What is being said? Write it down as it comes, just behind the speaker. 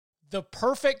The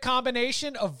perfect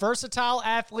combination of versatile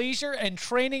athleisure and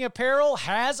training apparel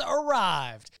has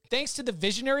arrived. Thanks to the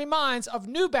visionary minds of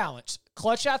New Balance,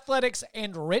 Clutch Athletics,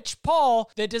 and Rich Paul,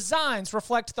 the designs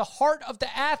reflect the heart of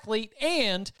the athlete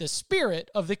and the spirit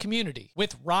of the community.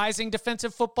 With rising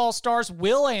defensive football stars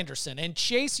Will Anderson and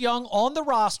Chase Young on the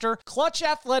roster, Clutch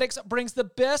Athletics brings the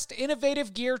best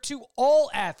innovative gear to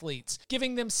all athletes,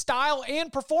 giving them style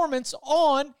and performance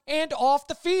on and off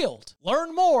the field.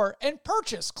 Learn more and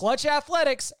purchase Clutch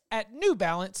Athletics at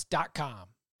newbalance.com.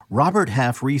 Robert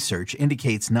Half research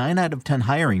indicates 9 out of 10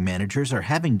 hiring managers are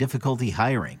having difficulty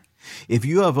hiring. If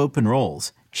you have open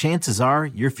roles, chances are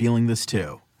you're feeling this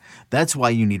too. That's why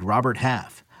you need Robert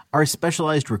Half. Our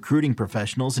specialized recruiting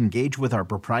professionals engage with our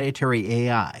proprietary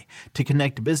AI to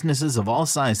connect businesses of all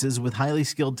sizes with highly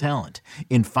skilled talent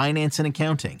in finance and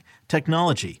accounting,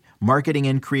 technology, marketing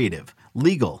and creative,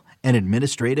 legal, and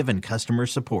administrative and customer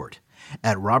support.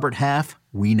 At Robert Half,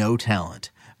 we know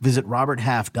talent. Visit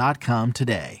roberthalf.com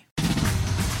today.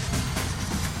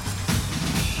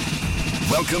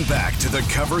 Welcome back to the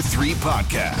Cover 3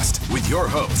 podcast with your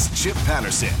hosts, Chip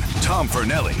Patterson, Tom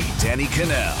Fernelli, Danny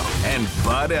Cannell, and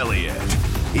Bud Elliott.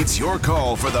 It's your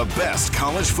call for the best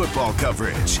college football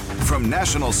coverage, from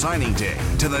National Signing Day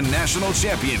to the National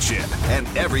Championship and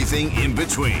everything in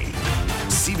between.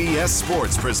 CBS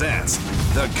Sports presents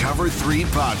the Cover 3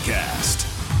 podcast.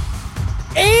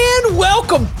 And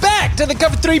welcome back to the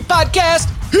Cover 3 podcast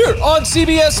here on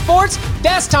CBS Sports.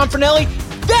 That's Tom Fernelli.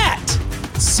 That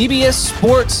CBS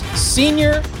Sports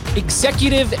Senior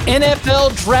Executive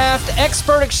NFL Draft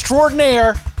Expert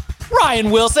Extraordinaire,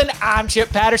 Ryan Wilson. I'm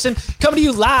Chip Patterson, coming to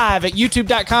you live at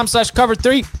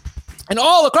youtube.com/cover3 and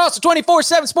all across the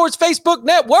 24/7 Sports Facebook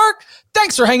network.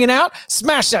 Thanks for hanging out.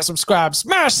 Smash that subscribe,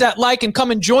 smash that like, and come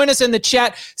and join us in the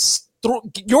chat.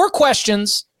 Your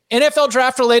questions, NFL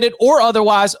draft related or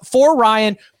otherwise, for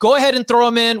Ryan, go ahead and throw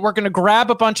them in. We're going to grab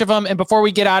a bunch of them. And before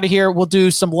we get out of here, we'll do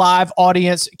some live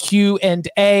audience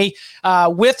Q&A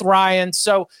with Ryan.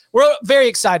 So we're very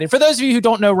excited. For those of you who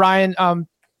don't know Ryan,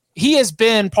 he has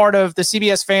been part of the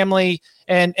CBS family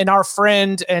and our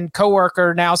friend and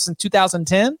coworker now since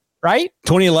 2010. Right?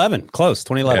 2011, close,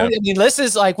 2011. I mean, this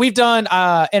is like, we've done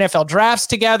NFL drafts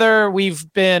together.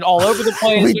 We've been all over the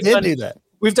place. We did do that.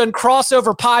 We've done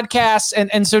crossover podcasts,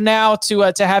 and so now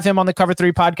to have him on the Cover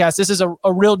 3 podcast, this is a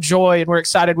real joy, and we're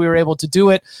excited we were able to do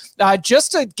it.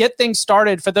 Just to get things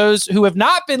started, for those who have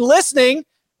not been listening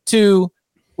to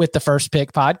With the First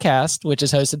Pick podcast, which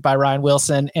is hosted by Ryan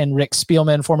Wilson and Rick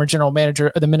Spielman, former general manager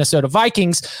of the Minnesota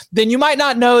Vikings, then you might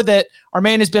not know that our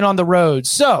man has been on the road.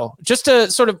 So just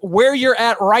to sort of where you're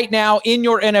at right now in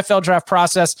your NFL draft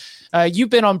process,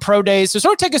 you've been on pro days. So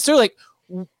sort of take us through, like,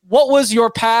 what was your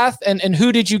path and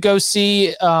who did you go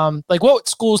see? Like, what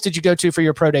schools did you go to for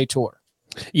your pro day tour?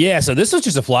 Yeah, so this was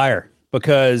just a flyer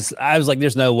because I was like,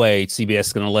 there's no way CBS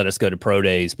is going to let us go to pro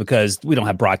days because we don't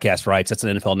have broadcast rights. That's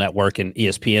an NFL Network and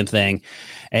ESPN thing.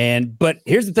 But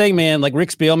here's the thing, man, like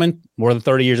Rick Spielman, more than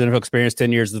 30 years NFL experience,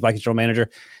 10 years as the Vikings general manager.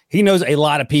 He knows a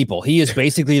lot of people. He is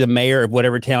basically the mayor of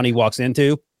whatever town he walks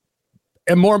into.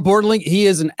 And more importantly, he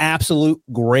is an absolute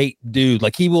great dude.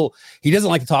 Like he doesn't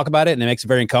like to talk about it, and it makes it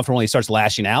very uncomfortable when he starts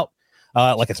lashing out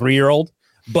like a 3-year-old.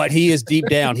 But he is deep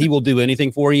down. He will do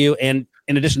anything for you. And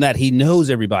in addition to that, he knows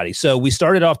everybody. So we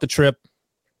started off the trip.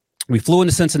 We flew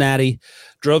into Cincinnati,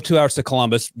 drove 2 hours to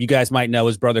Columbus. You guys might know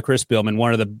his brother, Chris Spielman,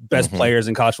 one of the best players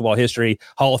in college football history,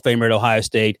 Hall of Famer at Ohio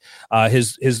State.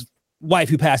 His wife,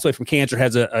 who passed away from cancer,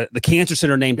 has the cancer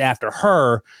center named after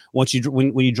her. When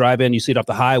you drive in, you see it off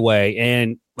the highway,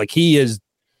 and like he's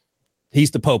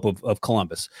the Pope of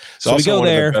Columbus. So we go one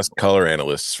there. Of the best color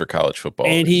analysts for college football,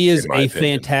 and he is a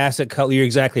fantastic color. You're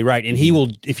exactly right, and he will.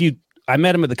 I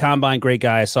met him at the Combine, great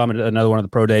guy. I saw him at another one of the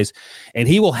pro days, and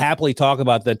he will happily talk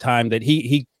about the time that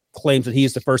he claims that he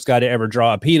is the first guy to ever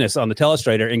draw a penis on the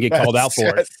telestrator and get called out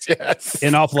for it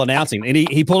in awful announcing. And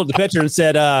he pulled up the picture and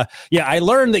said, yeah, I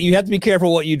learned that you have to be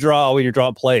careful what you draw when you're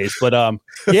drawing plays. But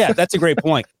yeah, that's a great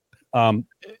point,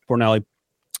 Fornelli.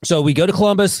 So we go to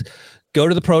Columbus, go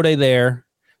to the pro day there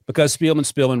because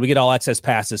Spielman, we get all access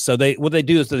passes. So what they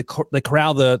do is they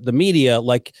corral the media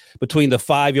like between the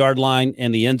 5-yard line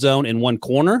and the end zone in one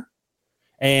corner,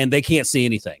 and they can't see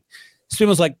anything.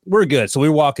 Spielman's like, we're good. So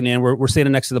we're walking in. We're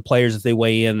standing next to the players as they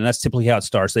weigh in, and that's typically how it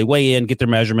starts. They weigh in, get their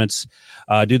measurements,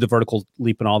 do the vertical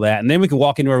leap and all that. And then we can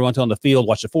walk into where we want to on the field,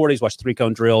 watch the 40s, watch the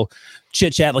 3-cone drill,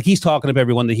 chit-chat. Like he's talking to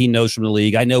everyone that he knows from the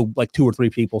league. I know like 2 or 3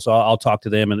 people, so I'll talk to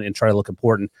them and try to look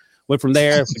important. Went from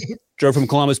there, drove from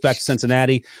Columbus back to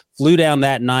Cincinnati, flew down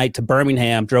that night to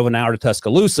Birmingham, drove an hour to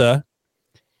Tuscaloosa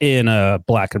in a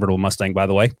black convertible Mustang, by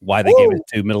the way. Why they gave it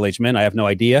to middle-aged men, I have no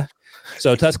idea.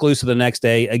 So Tuscaloosa the next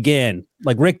day, again,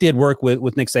 like Rick did work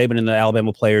with Nick Saban and the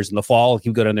Alabama players in the fall. He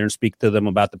would go down there and speak to them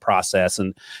about the process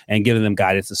and giving them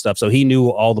guidance and stuff. So he knew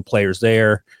all the players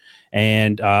there.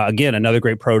 And again, another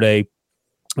great pro day.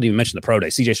 I didn't even mention the pro day.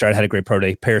 CJ Stroud had a great pro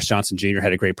day. Paris Johnson Jr.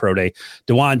 had a great pro day.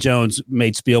 DeJuan Jones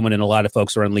made Spielman and a lot of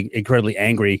folks around the league incredibly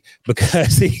angry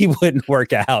because he wouldn't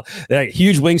work out. That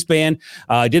huge wingspan,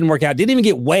 didn't work out. Didn't even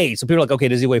get weighed. So people are like, okay,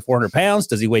 does he weigh 400 pounds?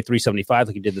 Does he weigh 375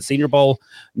 like he did the Senior Bowl?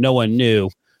 No one knew.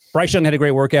 Bryce Young had a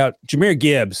great workout. Jahmyr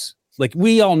Gibbs, like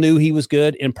we all knew he was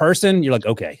good in person. You're like,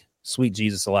 okay, sweet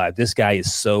Jesus alive. This guy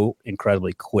is so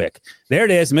incredibly quick. There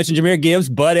it is. I mentioned Jahmyr Gibbs.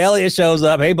 Bud Elliott shows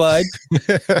up. Hey, Bud.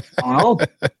 Oh.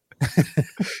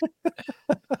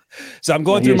 So I'm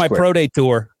going through my pro day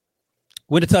tour.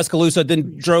 Went to Tuscaloosa,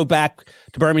 then drove back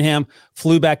to Birmingham,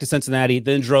 flew back to Cincinnati,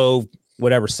 then drove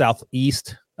southwest,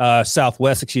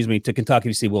 to Kentucky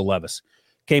to see Will Levis.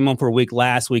 Came home for a week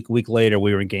last week. A week later,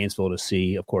 we were in Gainesville to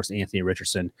see, of course, Anthony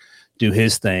Richardson do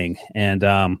his thing. And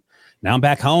now I'm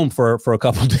back home for a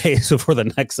couple of days before the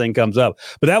next thing comes up.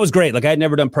 But that was great. Like I had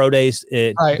never done pro days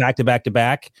back to back to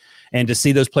back. And to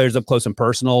see those players up close and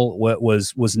personal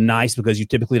was nice because you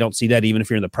typically don't see that even if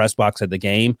you're in the press box at the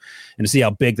game. And to see how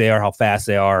big they are, how fast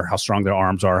they are, how strong their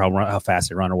arms are, how fast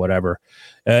they run or whatever.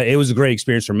 It was a great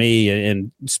experience for me.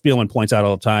 And Spielman points out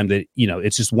all the time that,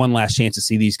 it's just one last chance to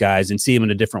see these guys and see them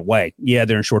in a different way. Yeah,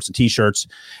 they're in shorts and T-shirts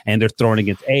and they're throwing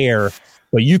against air,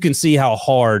 but you can see how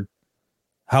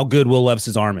good Will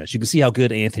Levis's arm is. You can see how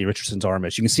good Anthony Richardson's arm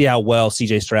is. You can see how well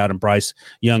CJ Stroud and Bryce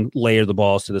Young layer the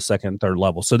balls to the second and third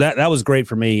level. So that was great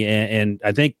for me. And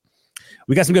I think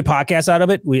we got some good podcasts out of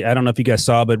it. I don't know if you guys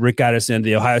saw, but Rick got us in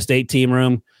the Ohio State team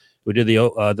room. We did the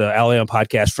Alabama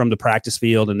podcast from the practice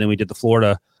field. And then we did the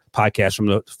Florida podcast from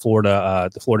the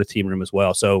Florida team room as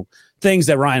well. So things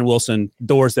that Ryan Wilson,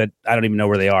 doors that I don't even know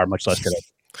where they are, much less today.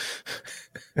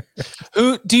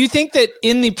 Do you think that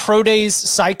in the pro days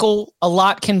cycle, a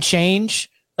lot can change?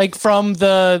 Like from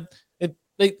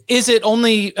is it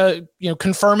only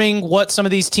confirming what some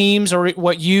of these teams or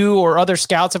what you or other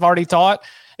scouts have already thought,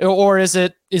 or is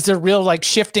there real like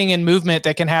shifting and movement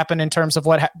that can happen in terms of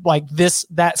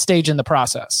that stage in the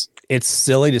process? It's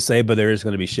silly to say, but there is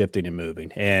going to be shifting and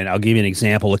moving. And I'll give you an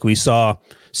example. Like we saw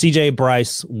CJ,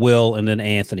 Bryce, Will, and then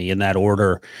Anthony in that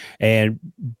order. And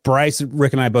Bryce,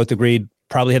 Rick, and I both agreed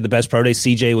probably had the best pro day.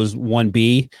 CJ was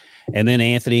 1B, and then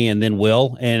Anthony, and then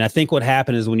Will. And I think what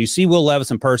happened is when you see Will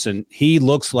Levis in person, he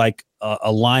looks like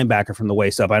a linebacker from the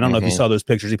waist up. I don't know if you saw those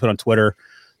pictures he put on Twitter.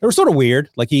 They were sort of weird.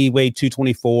 Like he weighed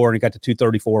 224 and he got to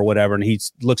 234 or whatever, and he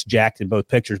looks jacked in both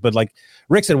pictures. But like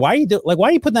Rick said, why are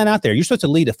you putting that out there? You're supposed to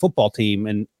lead a football team,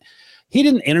 and he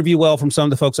didn't interview well from some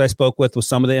of the folks I spoke with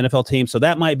some of the NFL teams, so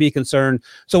that might be a concern.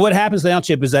 So what happens now,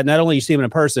 Chip, is that not only you see him in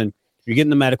person, you're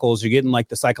getting the medicals, you're getting like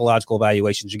the psychological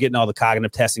evaluations, you're getting all the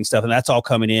cognitive testing stuff, and that's all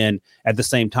coming in at the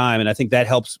same time. And I think that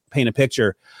helps paint a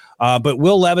picture. But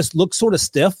Will Levis looks sort of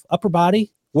stiff upper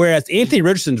body, whereas Anthony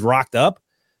Richardson's rocked up,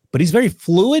 but he's very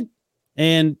fluid.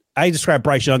 And I describe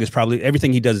Bryce Young as probably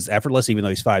everything he does is effortless, even though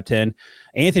he's 5'10".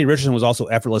 Anthony Richardson was also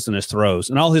effortless in his throws.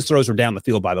 And all his throws were down the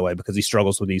field, by the way, because he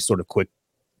struggles with these sort of quick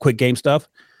game stuff.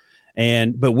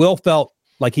 But Will felt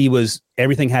like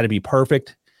everything had to be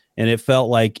perfect. And it felt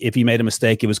like if he made a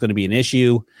mistake, it was going to be an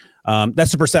issue.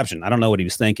 That's the perception. I don't know what he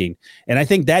was thinking. And I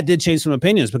think that did change some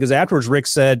opinions because afterwards, Rick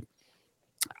said,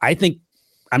 I think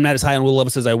I'm not as high on Will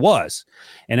Levis as I was.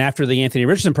 And after the Anthony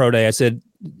Richardson pro day, I said,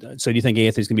 so do you think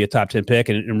Anthony's going to be a top 10 pick?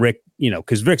 And Rick,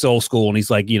 because Rick's old school and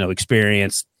he's like,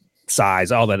 experience,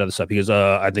 size, all that other stuff. He goes,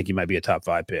 I think he might be a top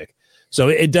 5 pick. So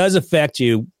it does affect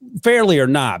you fairly or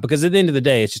not, because at the end of the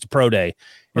day, it's just a pro day.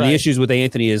 And the issues with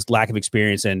Anthony is lack of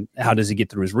experience and how does he get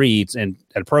through his reads? And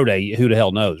at a pro day, who the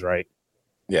hell knows, right?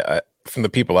 Yeah. From the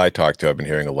people I talk to, I've been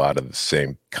hearing a lot of the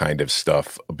same kind of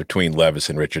stuff between Levis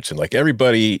and Richardson. Like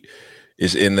everybody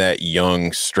is in that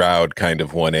young Stroud kind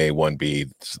of 1A,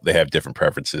 1B. They have different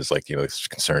preferences. Like, there's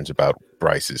concerns about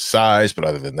Bryce's size, but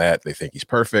other than that, they think he's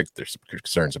perfect. There's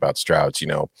concerns about Stroud's,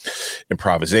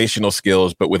 improvisational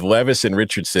skills. But with Levis and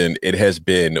Richardson, it has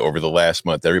been over the last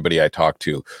month, everybody I talked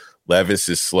to, Levis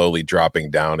is slowly dropping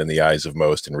down in the eyes of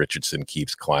most, and Richardson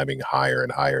keeps climbing higher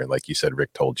and higher. And like you said,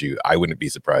 Rick told you, I wouldn't be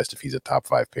surprised if he's a top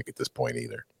 5 pick at this point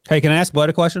either. Hey, can I ask Bud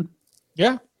a question?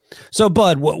 Yeah. So,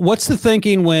 Bud, what's the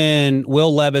thinking when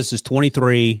Will Levis is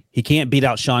 23? He can't beat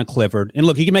out Sean Clifford. And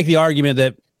look, you can make the argument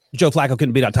that Joe Flacco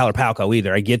couldn't beat out Tyler Palko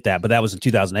either. I get that, but that was in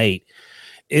 2008.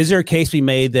 Is there a case to be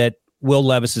made that Will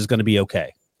Levis is going to be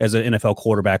okay as an NFL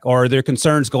quarterback? Or are there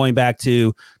concerns going back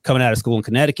to coming out of school in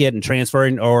Connecticut and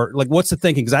transferring? Or like, what's the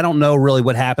thinking? Because I don't know really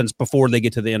what happens before they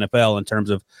get to the NFL in terms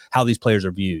of how these players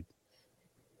are viewed.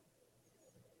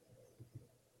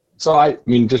 So, I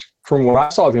mean, just from what I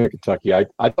saw in Kentucky, I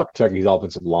thought Kentucky's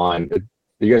offensive line. Did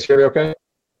you guys hear me okay?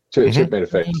 Chip made a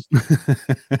face. You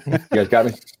guys got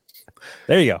me?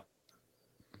 There you go.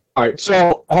 All right.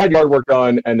 So I had yard work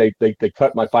done, and they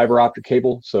cut my fiber optic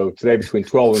cable. So today between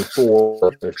 12 and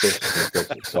 4, they're supposed to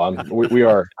fix it. So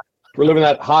we're living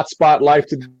that hotspot life.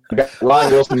 I got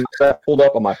Ryan Wilson pulled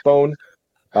up on my phone.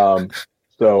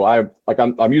 So I'm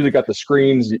usually got the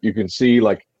screens that you can see.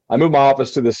 Like I moved my office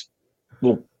to this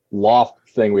little loft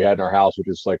thing we had in our house, which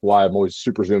is like why I'm always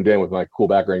super zoomed in with my cool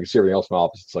background. You can see everything else in my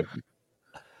office. It's like,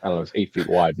 I don't know, it's 8 feet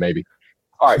wide, maybe.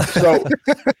 All right. So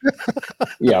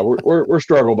yeah, we're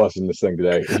struggle busting this thing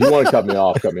today. If you want to cut me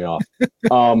off, cut me off.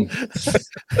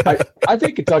 I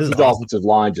think Kentucky's offensive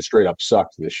line just straight up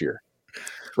sucked this year.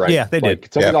 Right. Yeah, they did.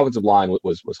 Kentucky's offensive line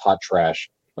was hot trash.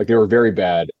 Like they were very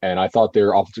bad. And I thought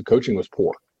their offensive coaching was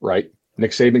poor. Right.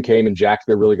 Nick Saban came and jacked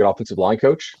their really good offensive line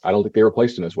coach. I don't think they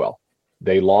replaced him as well.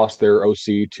 They lost their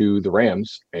OC to the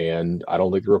Rams, and I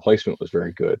don't think the replacement was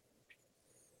very good.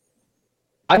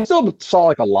 I still saw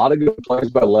like a lot of good plays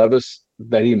by Levis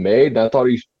that he made. And I thought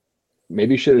he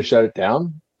maybe should have shut it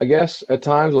down, I guess, at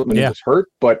times when he was hurt.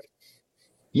 But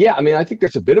yeah, I mean, I think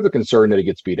there's a bit of a concern that he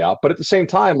gets beat out. But at the same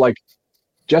time, like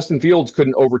Justin Fields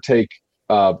couldn't overtake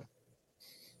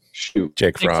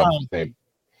Jake Fromm. Play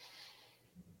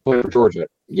for Georgia.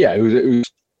 Yeah, who's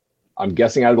I'm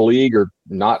guessing out of the league or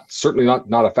not, certainly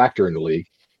not a factor in the league.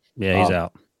 Yeah, he's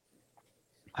out.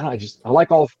 I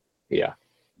like all. Yeah.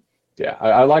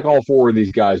 I like all four of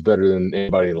these guys better than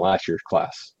anybody in last year's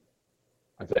class,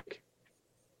 I think.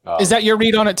 Is that your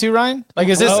read on it too, Ryan? Like,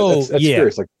 is this? That's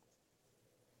serious. Like,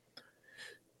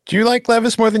 do you like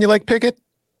Levis more than you like Pickett?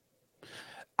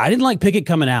 I didn't like Pickett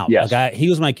coming out. Yes. Like he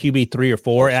was my QB 3 or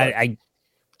 4. I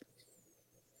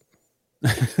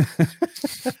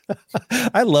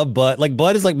love Bud. Like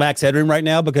Bud is like Max Headroom right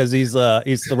now because he's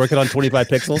working on 25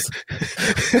 pixels.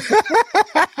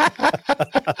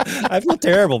 I feel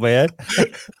terrible, man.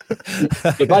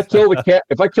 If I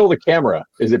kill the camera,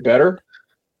 is it better?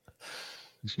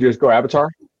 Should you just go Avatar?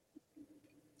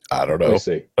 I don't know. Let me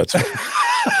see. Let's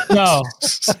No.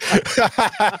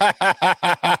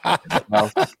 No.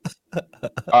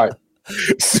 All right.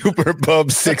 Super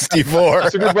Bub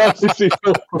 64. Super Bub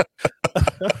 64.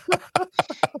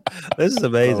 This is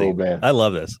amazing. Oh, man. I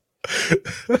love this.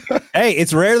 Hey,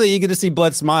 it's rare that you get to see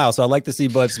Bud smile, so I like to see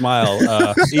Bud smile,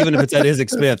 even if it's at his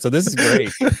expense. So this is great.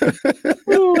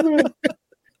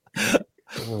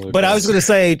 But I was going to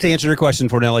say, to answer your question,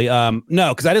 Fornelli,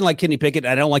 no, because I didn't like Kenny Pickett.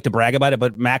 I don't like to brag about it,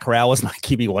 but Matt Corral was my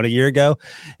QB1 a year ago.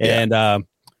 And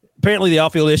apparently the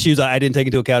off-field issues I didn't take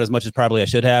into account as much as probably I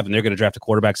should have, and they're going to draft a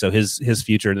quarterback, so his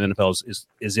future in the NFL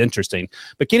is interesting.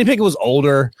 But Kenny Pickett was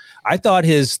older. I thought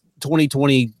his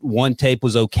 2021 tape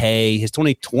was okay. His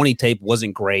 2020 tape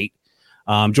wasn't great.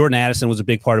 Jordan Addison was a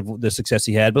big part of the success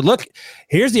he had. But look,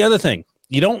 here's the other thing.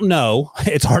 You don't know.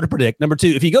 It's hard to predict. Number two,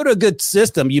 if you go to a good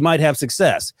system, you might have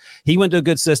success. He went to a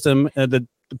good system. The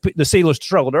Steelers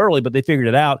struggled early, but they figured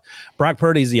it out. Brock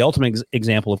Purdy is the ultimate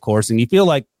example, of course. And you feel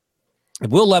like if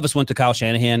Will Levis went to Kyle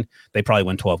Shanahan, they probably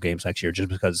win 12 games next year just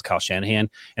because it's Kyle Shanahan.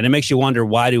 And it makes you wonder,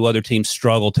 why do other teams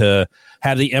struggle to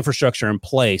have the infrastructure in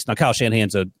place? Now, Kyle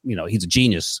Shanahan's he's a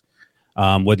genius,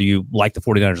 whether you like the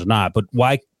 49ers or not. But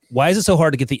why is it so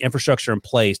hard to get the infrastructure in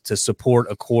place to support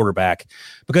a quarterback?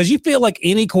 Because you feel like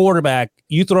any quarterback,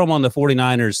 you throw him on the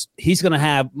 49ers, he's going to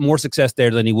have more success there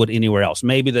than he would anywhere else.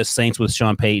 Maybe the Saints with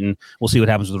Sean Payton. We'll see what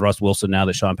happens with Russ Wilson now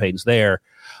that Sean Payton's there.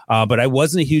 But I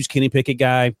wasn't a huge Kenny Pickett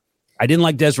guy. I didn't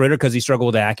like Des Ridder because he struggled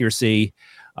with accuracy.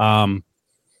 Who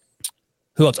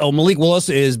else? Oh, Malik Willis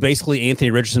is basically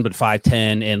Anthony Richardson, but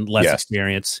 5'10" and less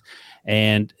experience.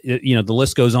 And, the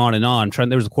list goes on and on.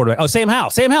 There was a quarterback. Oh, Sam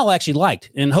Howell. Sam Howell actually liked,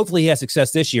 and hopefully he has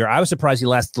success this year. I was surprised he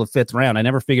lasted till the 5th round. I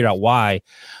never figured out why.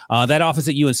 That offense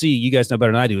at UNC, you guys know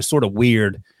better than I do, is sort of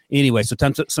weird anyway. So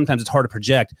sometimes it's hard to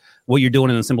project what you're doing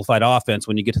in a simplified offense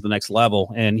when you get to the next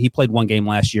level. And he played one game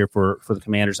last year for the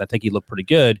Commanders. I think he looked pretty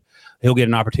good. He'll get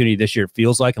an opportunity this year, it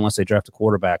feels like, unless they draft a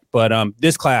quarterback. But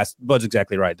this class, Bud's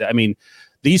exactly right. I mean,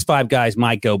 these 5 guys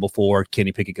might go before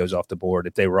Kenny Pickett goes off the board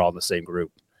if they were all in the same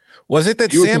group. Was it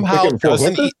that Sam Howell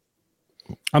doesn't eat?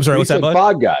 I'm sorry, what's that, Bud?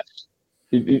 5 guys.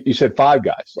 You said 5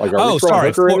 guys. Like,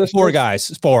 sorry, 4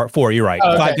 guys. Four. You're right.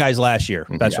 Oh, okay. 5 guys last year.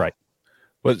 That's right.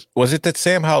 Was it that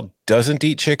Sam Howell doesn't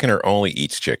eat chicken or only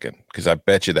eats chicken? Because I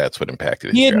bet you that's what impacted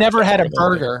it. He had never had a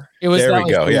burger. It was there. We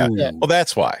go. Yeah. Well,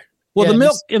 that's why. Well, the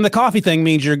milk in the coffee thing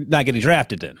means you're not getting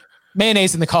drafted then.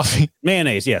 Mayonnaise in the coffee.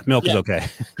 Mayonnaise, yeah. Milk is okay.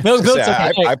 Milk's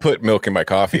okay. I put milk in my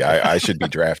coffee. I should be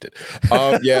drafted.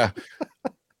 Yeah.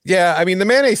 Yeah, I mean, the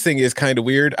mayonnaise thing is kind of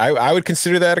weird. I would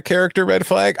consider that a character red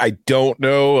flag. I don't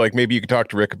know. Like, maybe you could talk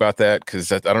to Rick about that,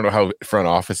 because I don't know how front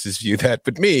offices view that.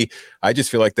 But me, I just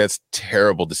feel like that's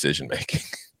terrible decision making.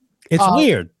 It's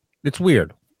weird. It's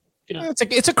weird. Yeah.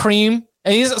 It's a cream.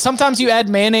 And sometimes you add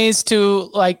mayonnaise to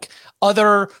like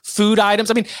other food items.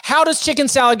 I mean, how does chicken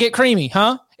salad get creamy,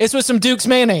 huh? It's with some Duke's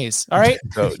mayonnaise. All right.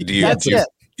 So do you, That's it.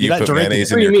 you put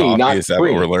mayonnaise in your coffee? Is that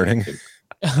what we're learning?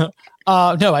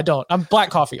 No, I don't. I'm black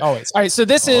coffee always. All right. So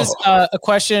this is a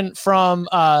question from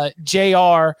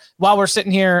JR while we're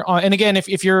sitting here. And again,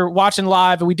 if you're watching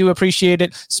live, and we do appreciate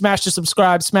it, smash the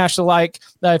subscribe, smash the like.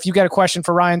 If you got a question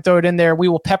for Ryan, throw it in there. We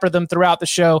will pepper them throughout the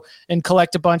show and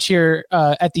collect a bunch here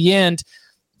at the end.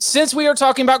 Since we are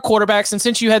talking about quarterbacks, and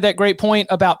since you had that great point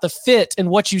about the fit and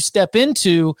what you step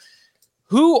into,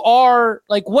 who are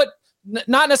like what,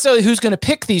 not necessarily who's going to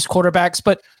pick these quarterbacks,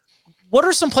 but what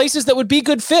are some places that would be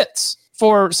good fits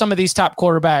for some of these top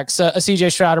quarterbacks? A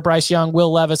CJ Stroud, a Bryce Young,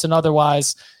 Will Levis, and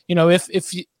otherwise. You know,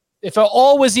 if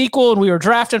all was equal and we were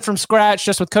drafting from scratch,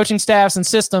 just with coaching staffs and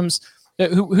systems,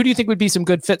 who do you think would be some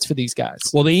good fits for these guys?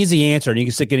 Well, the easy answer, and you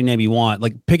can stick any name you want,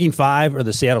 like picking 5 are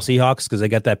the Seattle Seahawks because they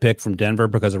got that pick from Denver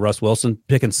because of Russ Wilson.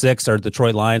 Picking 6 are the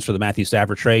Detroit Lions for the Matthew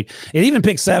Stafford trade. And even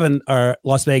pick 7 are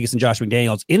Las Vegas and Josh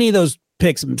McDaniels. Any of those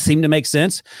picks seem to make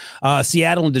sense.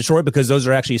 Seattle and Detroit, because those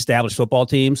are actually established football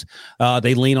teams.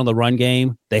 They lean on the run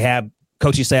game. They have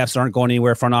coaching staffs that aren't going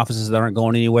anywhere, front offices that aren't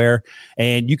going anywhere.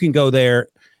 And you can go there.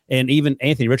 And even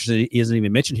Anthony Richardson isn't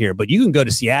even mentioned here, but you can go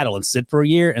to Seattle and sit for a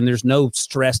year, and there's no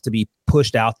stress to be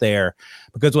pushed out there.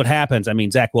 Because what happens, I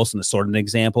mean, Zach Wilson is sort of an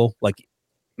example. Like,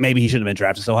 maybe he shouldn't have been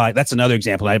drafted so high. That's another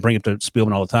example. I bring it to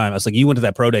Spielman all the time. I was like, you went to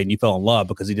that pro day and you fell in love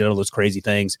because he did all those crazy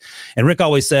things. And Rick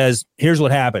always says, here's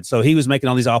what happened. So he was making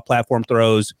all these off-platform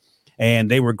throws, and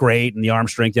they were great, and the arm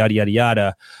strength, yada, yada,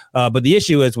 yada. But the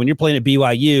issue is when you're playing at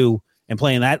BYU and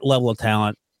playing that level of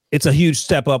talent, it's a huge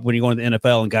step up when you go into the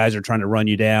NFL and guys are trying to run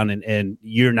you down and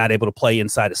you're not able to play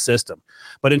inside a system.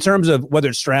 But in terms of whether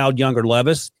it's Stroud, Young, or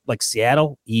Levis, like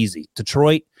Seattle, easy.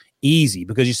 Detroit, easy,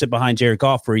 because you sit behind Jared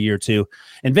Goff for a year or two.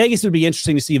 And Vegas would be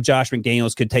interesting to see if Josh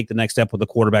McDaniels could take the next step with a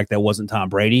quarterback that wasn't Tom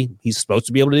Brady. He's supposed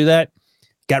to be able to do that.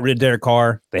 Got rid of Derek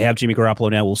Carr. They have Jimmy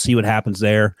Garoppolo now. We'll see what happens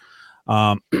there.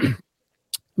 I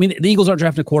mean, the Eagles aren't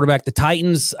drafting a quarterback. The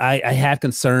Titans, I have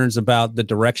concerns about the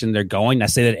direction they're going. I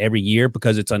say that every year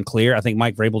because it's unclear. I think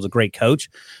Mike Vrabel's a great coach,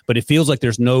 but it feels like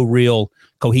there's no real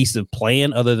cohesive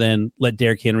plan other than let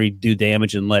Derrick Henry do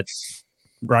damage and let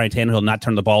Ryan Tannehill not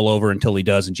turn the ball over until he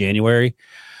does in January.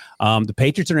 The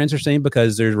Patriots are interesting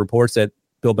because there's reports that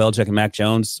Bill Belichick and Mac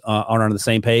Jones aren't on the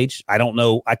same page. I don't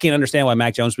know. I can't understand why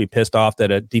Mac Jones would be pissed off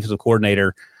that a defensive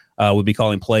coordinator would be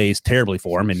calling plays terribly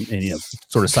for him and you know,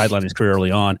 sort of sidelining his career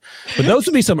early on. But those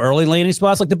would be some early landing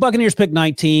spots. Like the Buccaneers pick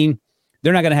 19.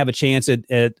 They're not going to have a chance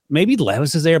at maybe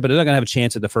Levis is there, but they're not going to have a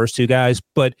chance at the first two guys.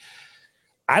 But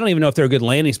I don't even know if they're a good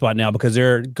landing spot now because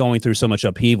they're going through so much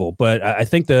upheaval. But I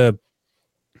think the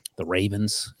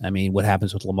Ravens, I mean, what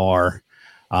happens with Lamar?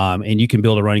 And you can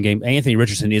build a running game. Anthony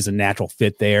Richardson is a natural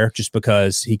fit there just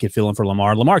because he could fill in for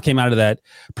Lamar. Lamar came out of that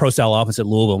pro-style offense at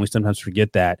Louisville, and we sometimes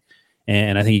forget that.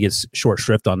 And I think he gets short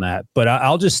shrift on that. But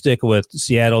I'll just stick with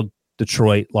Seattle,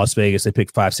 Detroit, Las Vegas. They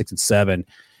pick 5, 6, and 7.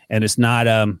 And it's not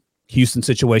Houston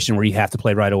situation where you have to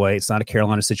play right away. It's not a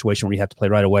Carolina situation where you have to play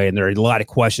right away. And there are a lot of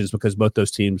questions because both those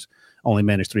teams only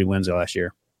managed 3 wins last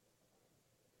year.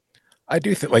 I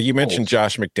do think, like you mentioned,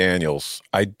 Josh McDaniels.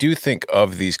 I do think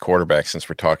of these quarterbacks, since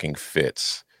we're talking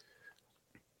fits,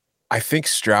 I think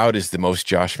Stroud is the most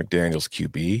Josh McDaniels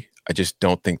QB. I just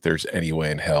don't think there's any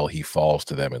way in hell he falls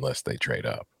to them unless they trade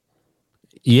up.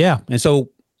 Yeah. And so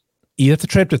you have to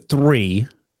trade up to 3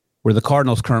 where the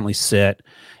Cardinals currently sit.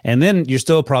 And then you're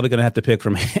still probably going to have to pick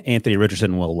from Anthony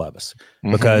Richardson and Will Levis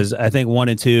because I think 1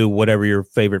 and 2, whatever your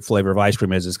favorite flavor of ice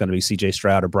cream is going to be CJ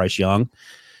Stroud or Bryce Young.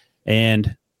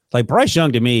 And like Bryce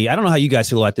Young, to me, I don't know how you guys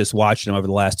feel like this watching him over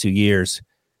the last 2 years.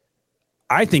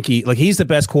 I think he's the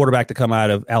best quarterback to come out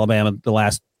of Alabama the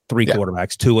last 3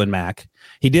 quarterbacks, Tua and Mac.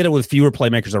 He did it with fewer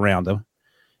playmakers around him.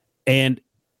 And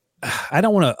I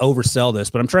don't want to oversell this,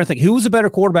 but I'm trying to think who was a better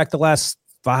quarterback the last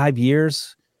 5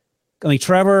 years. I mean,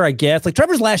 Trevor, I guess. Like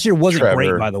Trevor's last year wasn't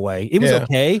great, by the way. It was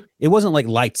okay. It wasn't like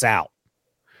lights out.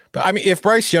 But I mean, if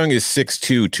Bryce Young is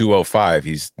 6'2", 205,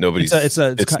 he's nobody's. It's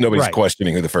nobody's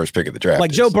questioning who the first pick of the draft.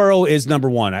 Like is. Joe Burrow is number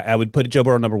 1. I would put Joe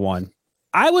Burrow number 1.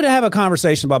 I would have a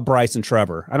conversation about Bryce and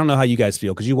Trevor. I don't know how you guys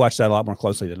feel because you watched that a lot more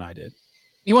closely than I did.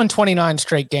 He won 29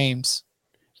 straight games.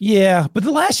 Yeah, but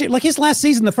the last year, like his last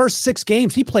season, the first 6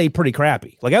 games, he played pretty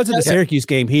crappy. Like I was at the Syracuse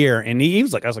game here, and he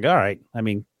was like, I was like, all right. I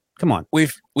mean, come on.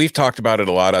 We've talked about it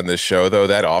a lot on this show, though.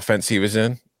 That offense he was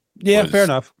in. Yeah, fair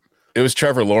enough. It was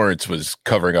Trevor Lawrence was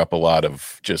covering up a lot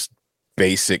of just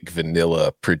basic,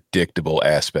 vanilla, predictable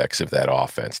aspects of that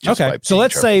offense. Okay, so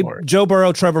let's say Joe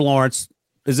Burrow, Trevor Lawrence.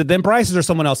 Is it then Bryce, or is there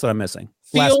someone else that I'm missing?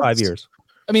 Fields, last 5 years.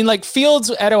 I mean, like Fields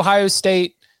at Ohio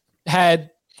State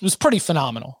was pretty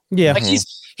phenomenal. Yeah, like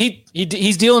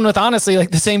he's dealing with honestly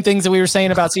like the same things that we were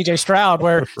saying about CJ Stroud,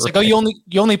 where it's like, oh,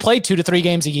 you only play 2 to 3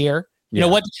 games a year. You know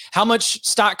what? How much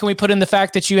stock can we put in the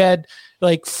fact that you had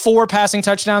like 4 passing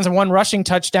touchdowns and 1 rushing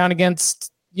touchdown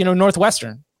against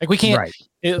Northwestern? Like we can't. Right.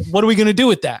 What are we going to do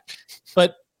with that?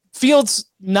 But Fields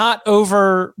not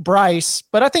over Bryce,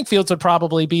 but I think Fields would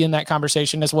probably be in that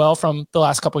conversation as well from the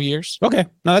last couple of years. Okay,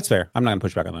 no, that's fair. I'm not going to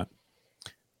push back on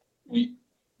that.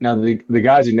 Now the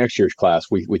guys in next year's class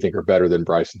we think are better than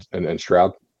Bryce and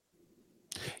Stroud.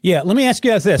 Yeah, let me ask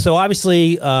you guys this. So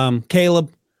obviously,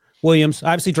 Caleb Williams,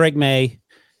 obviously Drake May.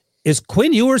 Is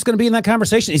Quinn Ewers going to be in that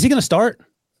conversation? Is he going to start?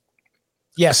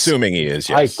 Yes. Assuming he is,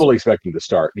 yes. I fully expect him to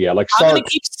start. Yeah, I'm going to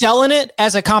keep selling it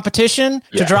as a competition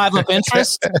to drive up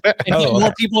interest and get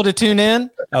more people to tune in.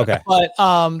 Okay.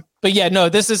 But yeah, no,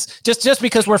 this is just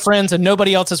because we're friends and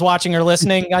nobody else is watching or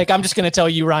listening. Like, I'm just going to tell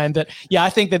you, Ryan, that, I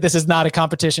think that this is not a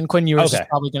competition. Quinn Ewers is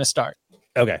probably going to start.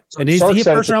 Okay. And is he a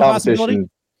first-round possibility?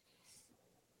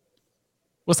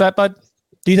 What's that, bud?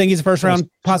 Do you think he's a first-round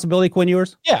possibility, Quinn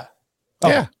Ewers? Yeah. Oh.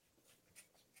 Yeah.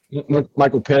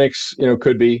 Michael Penix,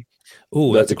 could be.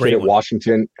 Ooh, that's a great kid one. At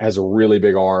Washington has a really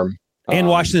big arm. And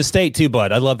Washington State too,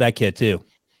 bud. I love that kid too.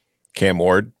 Cam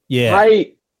Ward. Yeah.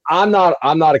 I'm not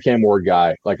a Cam Ward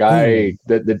guy. Like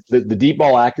the deep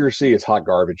ball accuracy is hot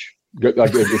garbage.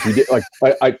 Like if you get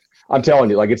I'm telling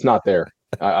you, like it's not there.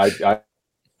 But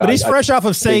he's fresh off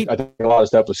of State. I think a lot of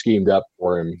stuff was schemed up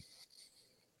for him.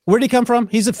 Where'd he come from?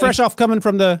 He's coming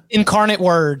from the incarnate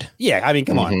Word. Yeah, I mean,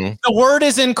 come on. The Word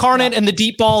is incarnate and the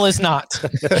deep ball is not.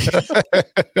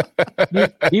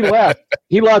 He left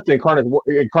the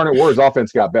incarnate Word's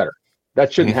offense got better.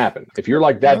 That shouldn't happen. If you're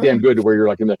like that damn good to where you're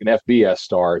like an FBS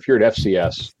star, if you're at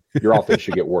FCS, your offense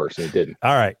should get worse, and it didn't.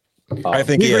 All right. I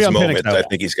think he has moments. I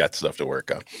think he's got stuff to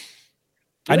work on.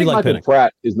 I do like Michael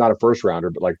Pratt is not a first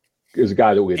rounder, but like is a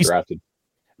guy that we had drafted.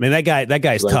 I mean, that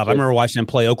guy's tough. I remember watching him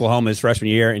play Oklahoma his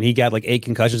freshman year, and he got like 8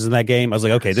 concussions in that game. I was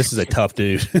like, okay, this is a tough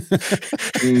dude.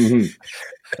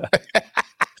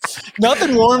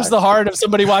 Nothing warms the heart of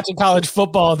somebody watching college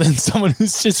football than someone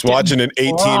who's just watching an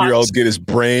 18-year-old get his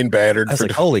brain battered. I was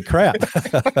like, holy crap.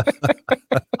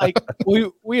 Like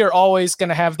we are always going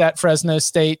to have that Fresno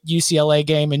State UCLA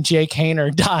game and Jake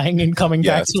Haener dying and coming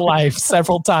back to life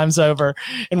several times over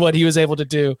and what he was able to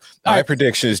do. My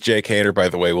prediction is Jake Haener, by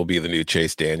the way, will be the new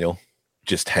Chase Daniel,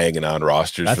 just hanging on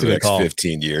rosters for the next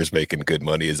 15 years, making good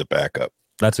money as a backup.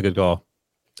 That's a good call.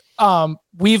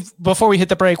 Before we hit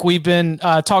the break, we've been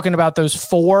talking about those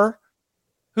 4.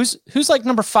 Who's like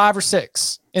number 5 or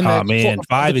 6 in the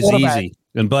 5 is easy.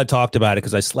 And Bud talked about it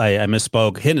because I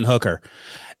misspoke. Hendon Hooker.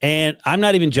 And I'm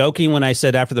not even joking when I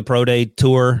said after the Pro Day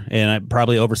tour, and I'm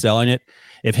probably overselling it,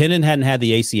 if Hendon hadn't had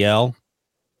the ACL,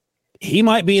 he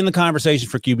might be in the conversation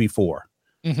for QB4.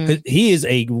 He is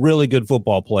a really good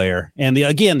football player. And the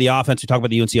offense, we talked about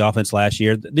the UNC offense last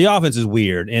year. The offense is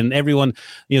weird. And everyone,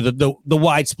 the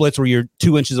wide splits where you're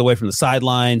 2 inches away from the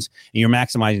sidelines and you're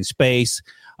maximizing space.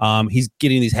 He's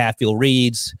getting these half field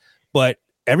reads. But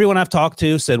everyone I've talked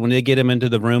to said when they get him into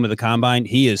the room at the combine,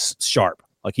 he is sharp.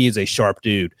 Like he is a sharp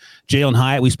dude. Jalen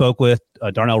Hyatt we spoke with,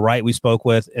 Darnell Wright we spoke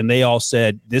with, and they all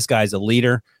said this guy's a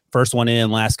leader. First one in,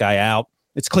 last guy out.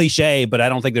 It's cliche, but I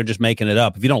don't think they're just making it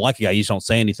up. If you don't like a guy, you just don't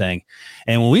say anything.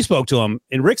 And when we spoke to him,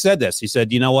 and Rick said this, he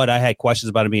said, you know what? I had questions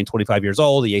about him being 25 years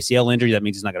old, the ACL injury. That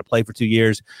means he's not going to play for 2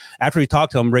 years. After we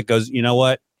talked to him, Rick goes, you know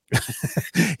what?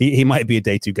 he might be a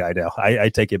day 2 guy now. I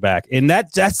take it back. And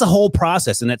that's the whole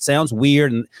process. And that sounds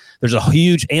weird. And there's a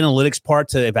huge analytics part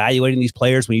to evaluating these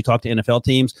players when you talk to NFL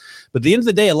teams. But at the end of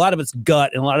the day, a lot of it's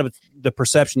gut and a lot of it's the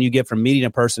perception you get from meeting a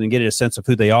person and getting a sense of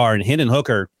who they are. And Hendon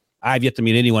Hooker, I've yet to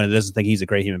meet anyone that doesn't think he's a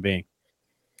great human being.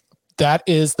 That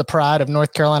is the pride of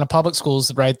North Carolina public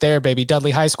schools right there, baby. Dudley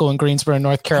High School in Greensboro,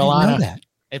 North Carolina.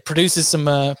 It produces some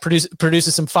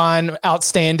fine,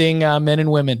 outstanding men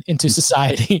and women into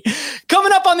society.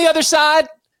 Coming up on the other side,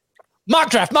 mock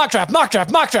draft.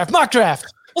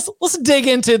 Let's dig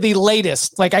into the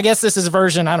latest. Like, I guess this is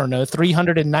version,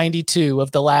 392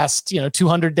 of the last,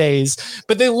 200 days.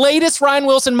 But the latest Ryan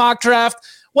Wilson mock draft.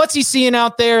 What's he seeing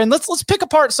out there? And let's pick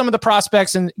apart some of the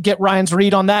prospects and get Ryan's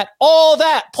read on that. All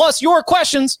that, plus your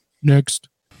questions, next.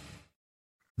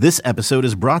 This episode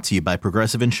is brought to you by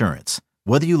Progressive Insurance.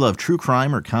 Whether you love true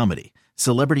crime or comedy,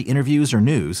 celebrity interviews or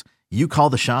news, you call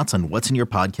the shots on what's in your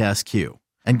podcast queue.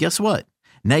 And guess what?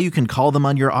 Now you can call them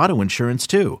on your auto insurance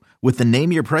too with the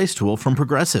Name Your Price tool from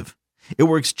Progressive. It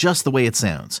works just the way it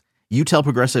sounds. You tell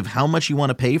Progressive how much you want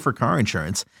to pay for car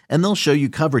insurance, and they'll show you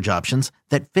coverage options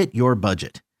that fit your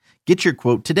budget. Get your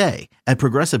quote today at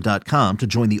Progressive.com to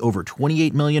join the over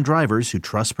 28 million drivers who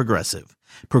trust Progressive.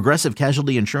 Progressive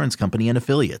Casualty Insurance Company and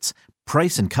Affiliates.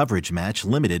 Price and coverage match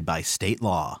limited by state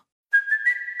law.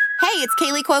 Hey, it's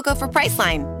Kaylee Cuoco for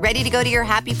Priceline. Ready to go to your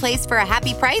happy place for a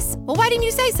happy price? Well, why didn't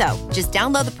you say so? Just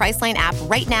download the Priceline app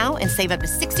right now and save up to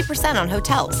 60% on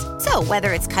hotels. So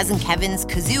whether it's Cousin Kevin's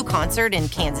Kazoo Concert in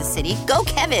Kansas City, go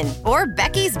Kevin, or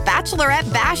Becky's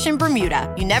Bachelorette Bash in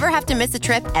Bermuda, you never have to miss a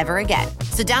trip ever again.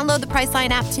 So download the Priceline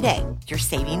app today. Your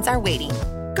savings are waiting.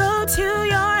 Go to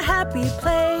your happy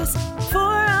place for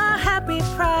a happy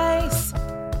price.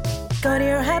 Go to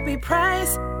your happy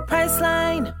price,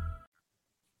 Priceline.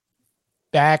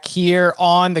 Back here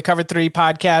on the Cover 3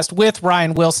 podcast with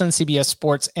Ryan Wilson, CBS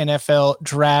Sports NFL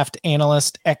draft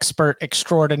analyst, expert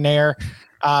extraordinaire,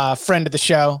 friend of the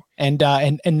show, and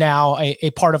now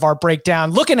a part of our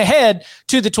breakdown. Looking ahead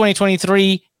to the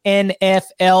 2023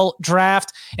 NFL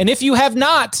draft. And if you have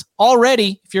not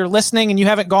already, if you're listening and you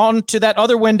haven't gone to that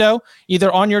other window, either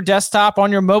on your desktop,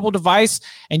 on your mobile device,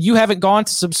 and you haven't gone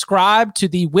to subscribe to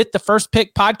the With the First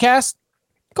Pick podcast,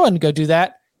 go ahead and go do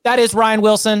that. That is Ryan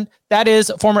Wilson. That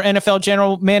is former NFL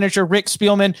general manager Rick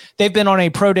Spielman. They've been on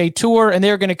a pro day tour, and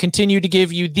they're going to continue to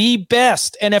give you the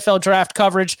best NFL draft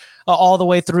coverage all the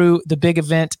way through the big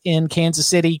event in Kansas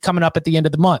City coming up at the end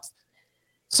of the month.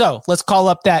 So let's call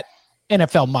up that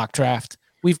NFL mock draft.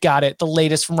 We've got it, the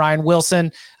latest from Ryan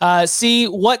Wilson. See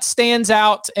what stands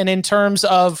out, and in terms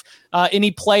of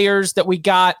any players that we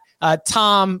got.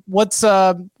 Tom, what's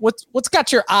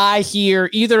got your eye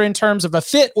here, either in terms of a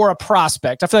fit or a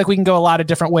prospect? I feel like we can go a lot of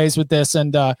different ways with this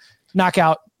and knock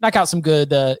out some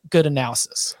good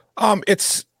analysis.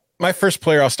 It's my first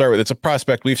player I'll start with. It's a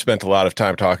prospect we've spent a lot of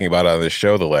time talking about on this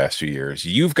show the last few years.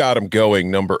 You've got him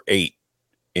going number 8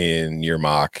 in your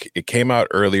mock. It came out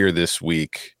earlier this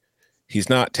week. He's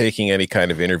not taking any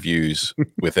kind of interviews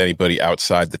with anybody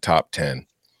outside the top 10.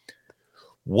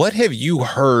 What have you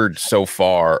heard so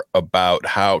far about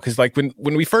how, because like when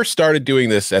we first started doing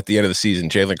this at the end of the season,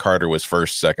 Jalen Carter was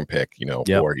first, second pick,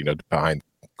 or, behind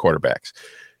quarterbacks.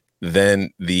 Then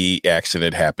the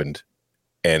accident happened.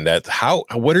 And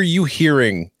what are you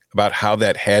hearing about how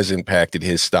that has impacted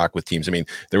his stock with teams? I mean,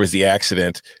 there was the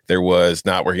accident, there was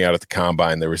not working out at the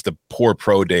combine, there was the poor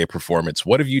pro day performance.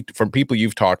 What have you, from people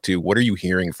you've talked to, what are you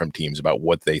hearing from teams about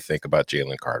what they think about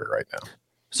Jalen Carter right now?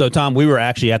 So, Tom, we were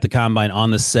actually at the combine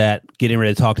on the set, getting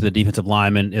ready to talk to the defensive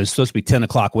lineman. It was supposed to be 10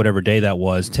 o'clock, whatever day that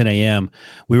was, 10 a.m.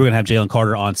 We were going to have Jalen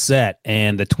Carter on set,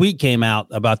 and the tweet came out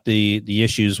about the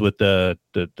issues with the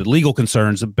legal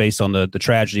concerns based on the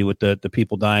tragedy with the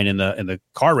people dying in the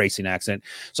car racing accident.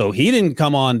 So he didn't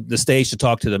come on the stage to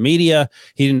talk to the media.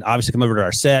 He didn't obviously come over to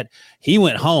our set. He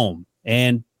went home.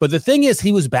 But the thing is,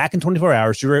 he was back in 24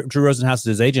 hours. Drew Rosenhaus is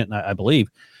his agent, I believe.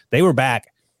 They were back.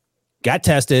 Got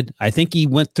tested. I think he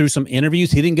went through some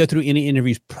interviews. He didn't go through any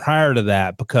interviews prior to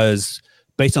that because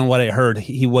based on what I heard,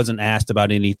 he wasn't asked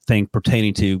about anything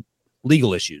pertaining to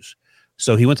legal issues.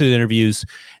 So he went through the interviews,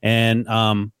 and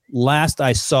last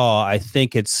I saw, I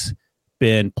think it's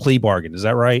been plea bargain. Is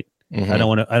that right? Mm-hmm. I don't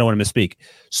want to misspeak.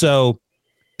 So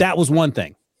that was one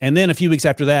thing. And then a few weeks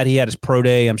after that, he had his pro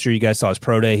day. I'm sure you guys saw his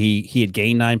pro day. He had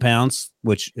gained 9 pounds,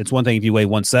 which it's one thing if you weigh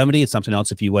 170. It's something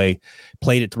else if you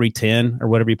played at 310 or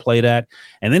whatever he played at.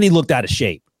 And then he looked out of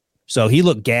shape. So he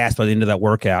looked gassed by the end of that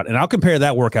workout. And I'll compare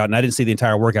that workout, and I didn't see the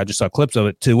entire workout, just saw clips of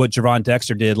it, to what Javon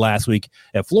Dexter did last week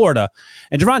at Florida.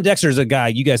 And Javon Dexter is a guy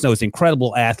you guys know is an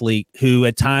incredible athlete who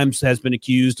at times has been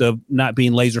accused of not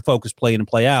being laser focused, play in and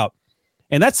play out.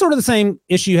 And that's sort of the same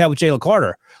issue you have with Jalen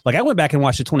Carter. Like, I went back and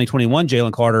watched the 2021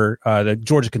 Jalen Carter, the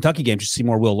Georgia-Kentucky game, just to see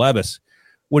more Will Levis.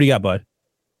 What do you got, bud?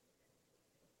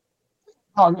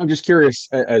 I'm just curious,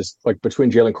 as like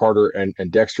between Jalen Carter and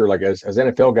Dexter, like as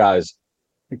NFL guys,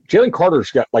 Jalen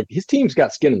Carter's got, like, his team's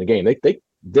got skin in the game.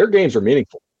 Their games are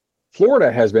meaningful.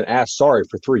 Florida has been asked sorry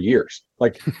for 3 years.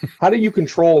 Like, how do you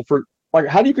control for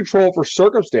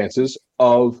circumstances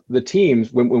of the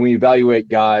teams when we evaluate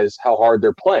guys, how hard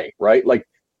they're playing, right? Like,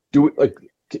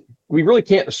 we really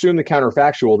can't assume the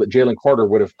counterfactual that Jalen Carter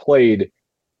would have played,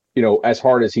 as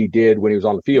hard as he did when he was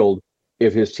on the field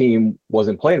if his team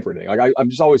wasn't playing for anything. Like, I'm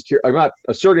just always curious. I'm not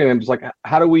asserting. I'm just like,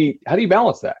 how do you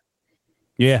balance that?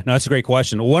 Yeah, no, that's a great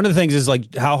question. One of the things is,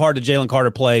 like, how hard did Jalen Carter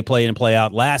play in and play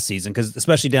out last season? Because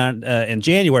especially down in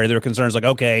January, there were concerns like,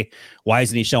 okay, why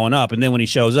isn't he showing up? And then when he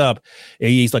shows up,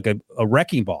 he's like a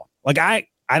wrecking ball. Like, I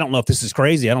don't know if this is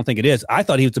crazy. I don't think it is. I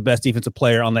thought he was the best defensive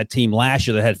player on that team last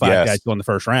year that had 5 guys go in the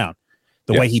first round.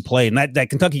 the way he played. And that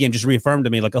Kentucky game just reaffirmed to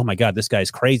me, like, oh my God, this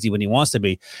guy's crazy when he wants to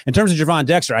be. In terms of Javon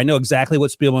Dexter, I know exactly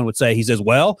what Spielman would say. He says,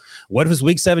 well, what if it's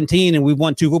week 17 and we've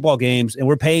won 2 football games and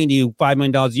we're paying you $5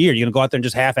 million a year? You're going to go out there and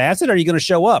just half-ass it, or are you going to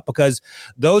show up? Because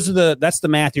that's the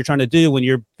math you're trying to do when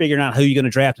you're figuring out who you're going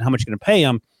to draft and how much you're going to pay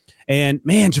him. And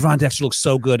man, Javon Dexter looks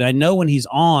so good. I know when he's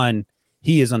on,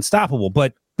 he is unstoppable.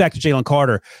 But back to Jalen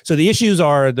Carter. So the issues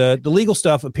are the legal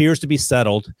stuff appears to be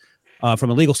settled from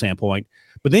a legal standpoint.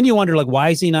 But then you wonder, like, why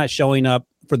is he not showing up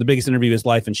for the biggest interview of his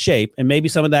life in shape? And maybe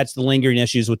some of that's the lingering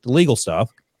issues with the legal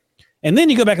stuff. And then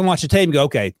you go back and watch the tape and go,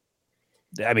 okay,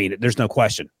 I mean, there's no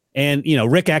question. And,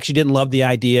 Rick actually didn't love the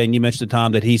idea. And you mentioned to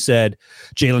Tom that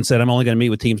Jalen said, I'm only going to meet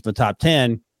with teams in the top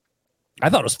 10. I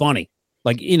thought it was funny.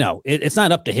 Like, it's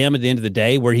not up to him at the end of the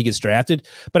day where he gets drafted.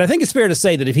 But I think it's fair to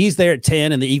say that if he's there at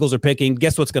 10 and the Eagles are picking,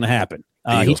 guess what's going to happen?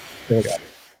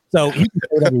 So he can say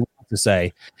whatever he wants to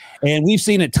say. And we've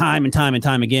seen it time and time and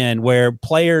time again where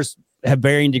players have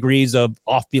varying degrees of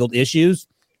off-field issues.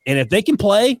 And if they can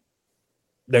play,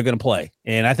 they're going to play.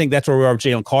 And I think that's where we are with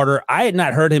Jalen Carter. I had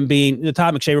not heard him the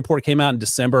Todd McShay report came out in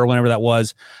December or whenever that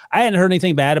was. I hadn't heard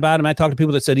anything bad about him. I talked to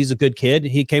people that said he's a good kid.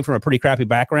 He came from a pretty crappy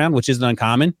background, which isn't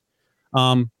uncommon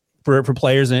for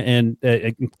players and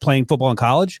playing football in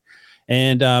college.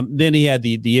 And then he had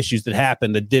the issues that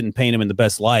happened that didn't paint him in the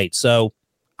best light. So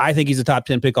I think he's a top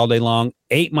 10 pick all day long.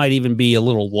 8 might even be a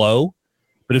little low,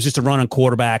 but it was just a run on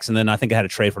quarterbacks. And then I think I had a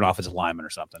trade for an offensive lineman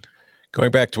or something. Going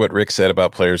back to what Rick said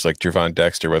about players like Javon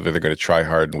Dexter, whether they're going to try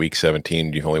hard in week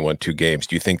 17, you've only won 2 games.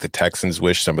 Do you think the Texans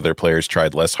wish some of their players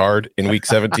tried less hard in week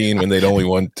 17 when they'd only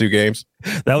won 2 games?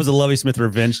 That was a Lovie Smith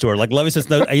revenge tour. Like Lovie says,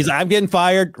 no, I'm getting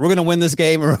fired. We're going to win this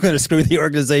game and we're going to screw the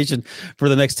organization for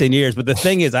the next 10 years. But the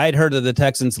thing is, I had heard that the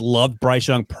Texans loved Bryce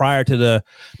Young prior to the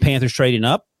Panthers trading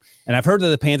up. And I've heard that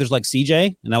the Panthers like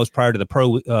CJ, and that was prior to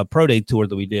the pro day tour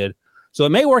that we did. So it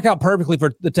may work out perfectly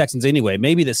for the Texans anyway.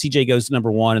 Maybe that CJ goes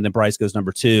number 1 and then Bryce goes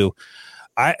number 2.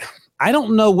 I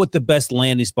don't know what the best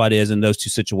landing spot is in those 2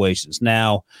 situations.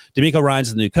 Now, DeMeco Ryans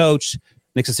is the new coach.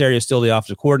 Nick Caserio is still the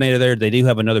offensive coordinator there. They do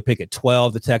have another pick at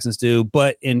 12, the Texans do.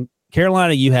 But in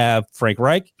Carolina, you have Frank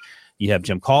Reich. You have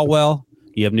Jim Caldwell.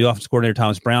 You have new offensive coordinator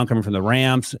Thomas Brown coming from the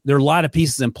Rams. There are a lot of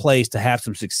pieces in place to have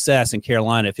some success in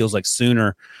Carolina. It feels like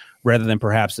sooner rather than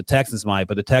perhaps the Texans might.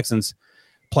 But the Texans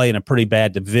play in a pretty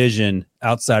bad division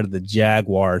outside of the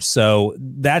Jaguars. So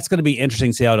that's going to be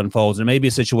interesting to see how it unfolds. There may be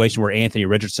a situation where Anthony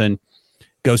Richardson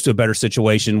goes to a better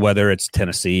situation, whether it's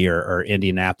Tennessee or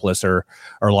Indianapolis or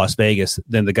Las Vegas,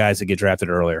 than the guys that get drafted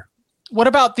earlier. What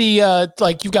about the,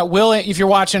 you've got Will, if you're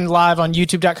watching live on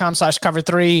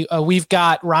youtube.com/cover3, we've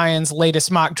got Ryan's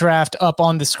latest mock draft up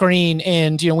on the screen.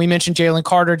 And, we mentioned Jalen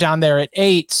Carter down there at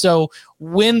 8. So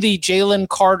when the Jalen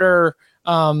Carter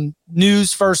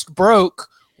news first broke,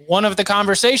 one of the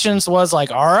conversations was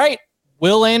like, all right,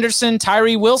 Will Anderson,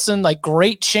 Tyree Wilson, like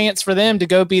great chance for them to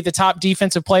go be the top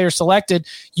defensive player selected.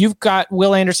 You've got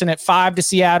Will Anderson at 5 to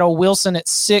Seattle, Wilson at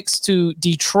 6 to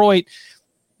Detroit.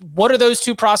 What are those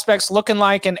 2 prospects looking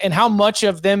like, and how much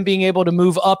of them being able to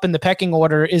move up in the pecking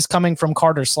order is coming from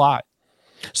Carter's slot?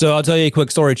 So I'll tell you a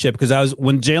quick story, Chip, because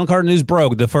when Jalen Carter news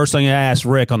broke, the first thing I asked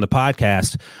Rick on the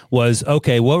podcast was,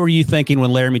 okay, what were you thinking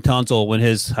when Laramie Tunsil, when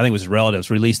I think it was his relatives,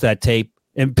 released that tape?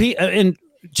 And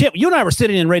Chip, you and I were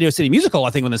sitting in Radio City Music Hall,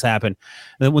 I think, when this happened,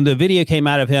 when the video came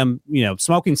out of him,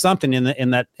 smoking something in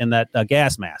that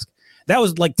gas mask. That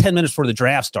was like 10 minutes before the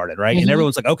draft started, right? Mm-hmm. And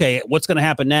everyone's like, okay, what's going to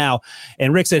happen now?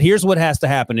 And Rick said, here's what has to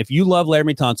happen. If you love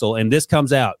Laramie Tunsil and this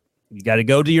comes out, you got to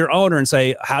go to your owner and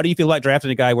say, how do you feel like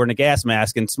drafting a guy wearing a gas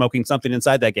mask and smoking something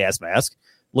inside that gas mask?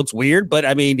 Looks weird, but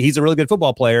I mean, he's a really good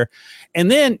football player.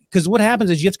 And then, because what happens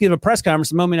is you have to give a press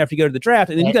conference a moment after you go to the draft,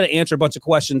 and then you got to answer a bunch of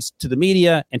questions to the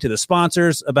media and to the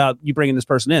sponsors about you bringing this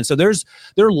person in. So there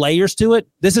are layers to it.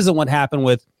 This isn't what happened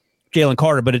with Jalen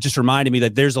Carter, but it just reminded me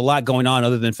that there's a lot going on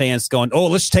other than fans going, oh,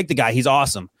 let's take the guy. He's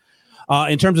awesome.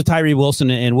 In terms of Tyree Wilson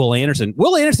and Will Anderson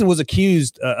was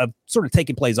accused of sort of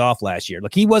taking plays off last year.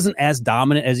 Like, he wasn't as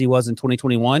dominant as he was in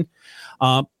 2021,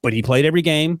 but he played every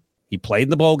game. He played in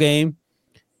the bowl game.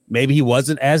 Maybe he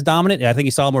wasn't as dominant. I think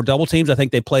he saw more double teams. I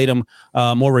think they played him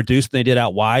more reduced than they did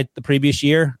out wide the previous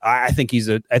year. I think he's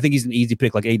an easy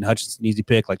pick, like Aiden Hutchinson's an easy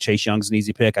pick, like Chase Young's an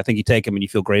easy pick. I think you take him and you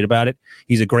feel great about it.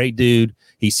 He's a great dude.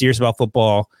 He's serious about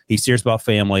football. He's serious about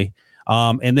family.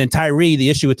 And then Tyree, the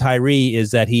issue with Tyree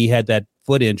is that he had that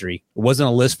foot injury. It wasn't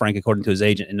a list, Frank, according to his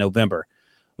agent, in November.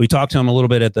 We talked to him a little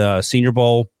bit at the Senior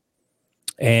Bowl,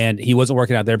 and he wasn't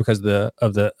working out there because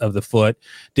of the foot.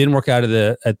 Didn't work out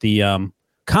at the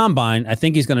combine. I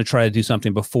think he's going to try to do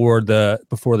something before the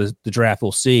draft.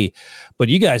 We'll see. But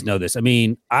you guys know this. I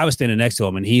mean, I was standing next to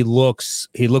him, and he looks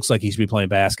like he should be playing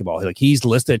basketball. Like, he's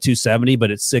listed at 270,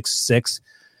 but it's 6'6"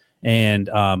 and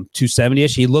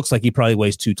 270-ish. He looks like he probably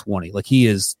weighs 220. Like, he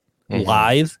is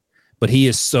live, but he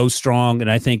is so strong.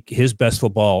 And I think his best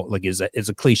football, like, is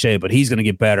a cliche, but he's going to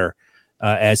get better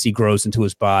as he grows into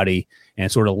his body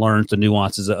and sort of learns the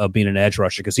nuances of being an edge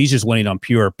rusher, because he's just winning on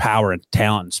pure power and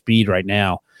talent and speed right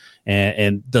now.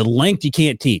 And the length you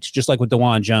can't teach, just like with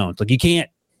DeJuan Jones. Like, you can't,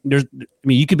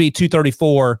 you could be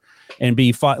 234 and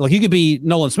be like, you could be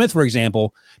Nolan Smith, for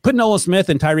example. Put Nolan Smith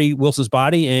in Tyree Wilson's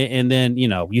body, and then,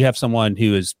 you have someone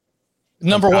who is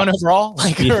number one overall,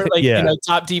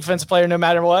 top defense player no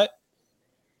matter what.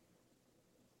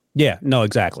 Yeah, no,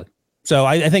 exactly. So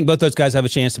I think both those guys have a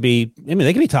chance to be,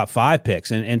 they could be top 5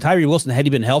 picks. And Tyree Wilson, had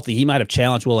he been healthy, he might have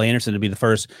challenged Will Anderson to be the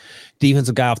first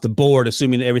defensive guy off the board,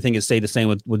 assuming that everything has stayed the same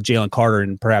with Jalen Carter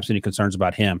and perhaps any concerns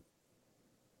about him.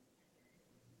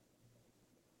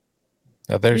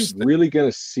 Now, there's really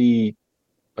going to see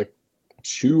like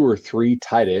 2 or 3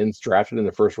 tight ends drafted in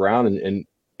the first round. And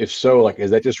if so, like,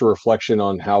 is that just a reflection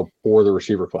on how poor the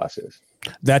receiver class is?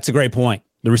 That's a great point.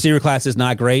 The receiver class is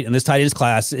not great, and this tight ends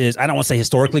class is, I don't want to say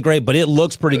historically great, but it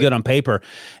looks pretty good on paper.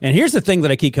 And here's the thing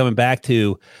that I keep coming back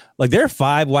to. Like, there are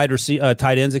 5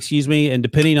 tight ends, and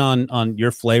depending on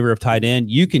your flavor of tight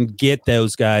end, you can get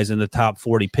those guys in the top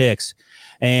 40 picks.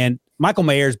 And Michael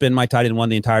Mayer's been my tight end 1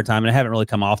 the entire time, and I haven't really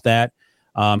come off that.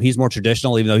 He's more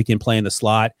traditional, even though he can play in the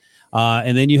slot.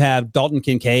 And then you have Dalton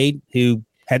Kincaid, who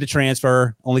had to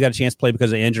transfer, only got a chance to play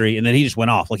because of injury, and then he just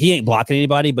went off. Like, he ain't blocking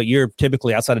anybody, but you're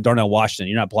typically outside of Darnell Washington.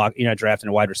 You're not drafting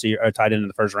a wide receiver or tight end in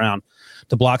the first round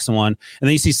to block someone. And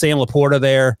then you see Sam Laporta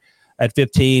there at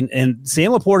 15. And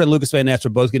Sam Laporta and Lucas Van Ness were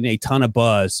both getting a ton of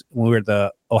buzz when we were at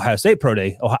the Ohio State Pro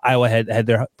Day. Iowa had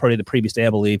their Pro Day the previous day, I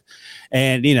believe.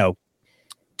 And,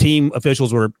 team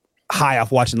officials were high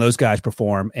off watching those guys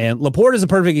perform. And Laporta is a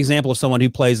perfect example of someone who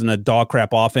plays in a dog crap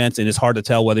offense, and it's hard to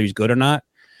tell whether he's good or not.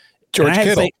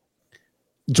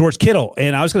 George Kittle.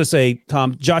 And I was going to say,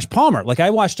 Tom, Josh Palmer. Like, I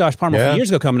watched Josh Palmer a few years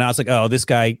ago coming out. I was like, oh, this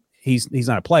guy, he's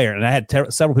not a player. And I had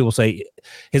several people say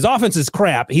his offense is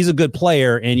crap. He's a good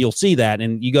player, and you'll see that.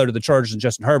 And you go to the Chargers and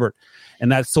Justin Herbert,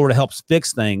 and that sort of helps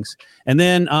fix things. And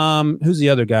then who's the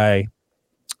other guy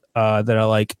that I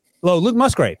like? Oh, Luke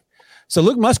Musgrave. So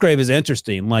Luke Musgrave is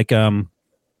interesting. Like,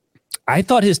 I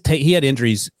thought he had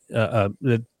injuries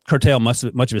that curtailed much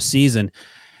of his season.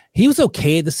 He was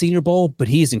okay at the Senior Bowl, but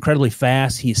he's incredibly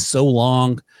fast. He's so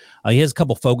long. He has a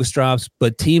couple focus drops,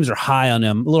 but teams are high on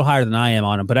him, a little higher than I am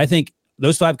on him. But I think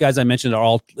those 5 guys I mentioned are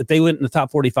all, if they went in the top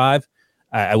 45,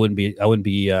 I wouldn't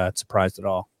be surprised at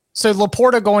all. So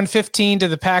Laporta going 15 to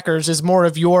the Packers is more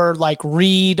of your like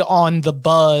read on the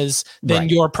buzz than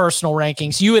your personal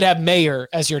rankings. You would have Mayer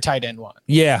as your tight end 1.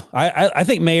 Yeah, I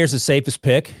think Mayer's the safest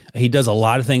pick. He does a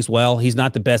lot of things well. He's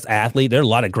not the best athlete. There are a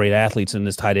lot of great athletes in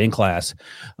this tight end class,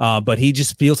 but he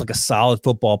just feels like a solid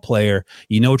football player.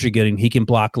 You know what you're getting. He can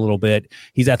block a little bit.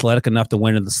 He's athletic enough to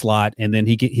win in the slot, and then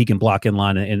he can block in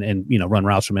line and run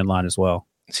routes from in line as well.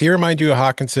 Does he remind you of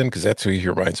Hawkinson? Because that's who he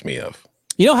reminds me of.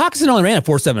 Hawkinson only ran a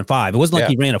 4.75. It wasn't like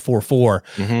he ran a 4.4.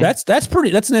 Mm-hmm.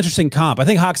 That's an interesting comp. I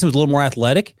think Hawkinson was a little more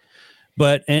athletic,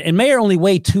 but and Mayer only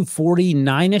weighed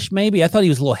 249-ish maybe. I thought he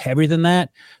was a little heavier than that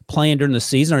playing during the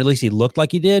season, or at least he looked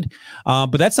like he did.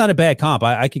 But that's not a bad comp.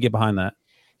 I could get behind that.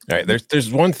 All right,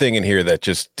 there's one thing in here that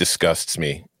just disgusts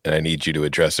me, and I need you to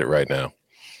address it right now.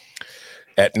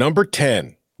 At number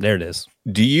 10, there it is.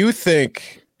 Do you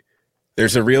think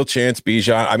there's a real chance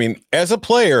Bijan? I mean, as a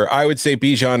player, I would say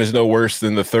Bijan is no worse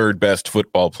than the 3rd best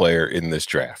football player in this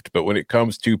draft. But when it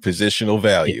comes to positional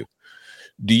value,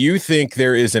 do you think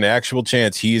there is an actual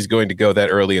chance he is going to go that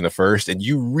early in the 1st? And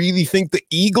you really think the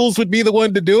Eagles would be the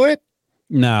one to do it?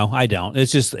 No, I don't.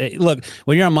 It's just, look,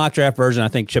 when you're on mock draft version, I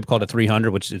think Chip called it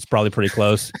 300, which is probably pretty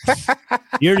close.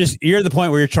 You're at the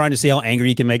point where you're trying to see how angry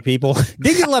you can make people.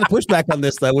 Did get a lot of pushback on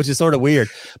this though, which is sort of weird.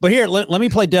 But here, let me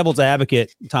play devil's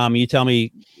advocate, Tom. You tell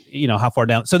me, how far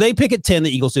down. So they pick at 10,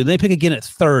 the Eagles do. They pick again at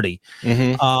 30.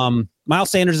 Mm-hmm.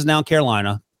 Miles Sanders is now in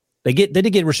Carolina. They did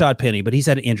get Rashad Penny, but he's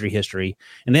had an injury history,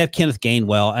 and they have Kenneth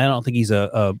Gainwell. I don't think he's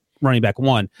a running back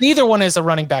 1. Neither one is a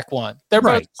running back 1. They're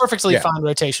both perfectly fine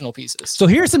rotational pieces. So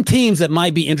here's some teams that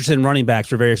might be interested in running backs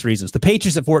for various reasons. The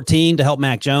Patriots at 14 to help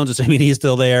Mac Jones, assuming he's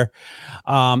still there.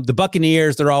 The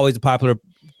Buccaneers, they're always a popular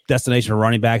destination for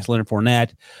running backs, Leonard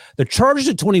Fournette. The Chargers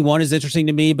at 21 is interesting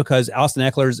to me because Austin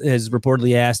Eckler is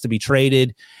reportedly asked to be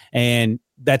traded, and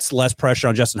that's less pressure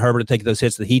on Justin Herbert to take those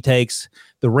hits that he takes.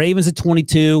 The Ravens at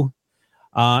 22,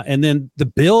 and then the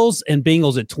Bills and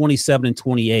Bengals at 27 and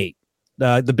 28.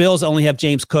 The Bills only have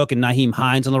James Cook and Nyheim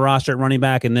Hines on the roster at running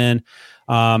back. And then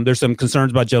there's some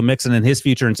concerns about Joe Mixon and his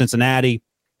future in Cincinnati.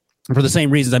 And for the same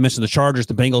reasons I mentioned, the Chargers,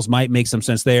 the Bengals might make some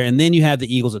sense there. And then you have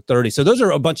the Eagles at 30. So those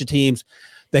are a bunch of teams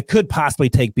that could possibly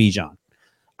take Bijan.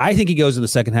 I think he goes in the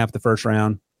second half of the first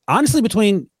round. Honestly,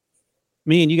 between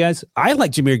me and you guys, I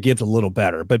like Jahmyr Gibbs a little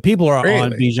better, but people are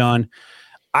on Bijan.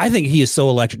 I think he is so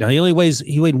electric. Now, he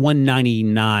weighed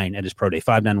 199 at his pro day,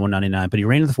 5'9", 199, but he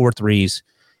ran into the 4.3s.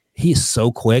 He is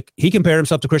so quick. He compared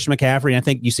himself to Christian McCaffrey, and I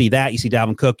think you see that. You see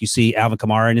Dalvin Cook. You see Alvin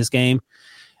Kamara in his game.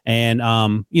 And,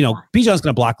 Bijan's going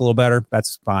to block a little better.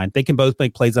 That's fine. They can both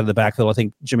make plays out of the backfield. I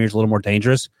think Jahmyr's a little more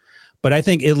dangerous. But I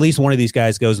think at least one of these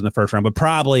guys goes in the first round, but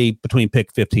probably between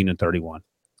pick 15 and 31.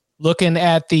 Looking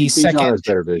at the Bijan has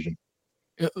better vision.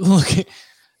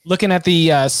 Looking at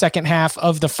the second half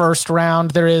of the first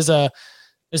round, there's a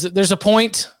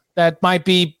point that might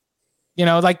be,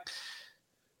 like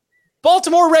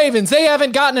Baltimore Ravens. They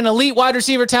haven't gotten an elite wide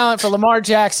receiver talent for Lamar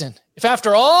Jackson. If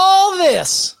after all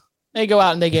this, they go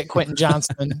out and they get Quentin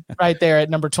Johnston right there at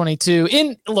number 22.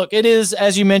 It is,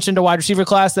 as you mentioned, a wide receiver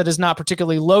class that is not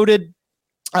particularly loaded.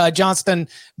 Johnston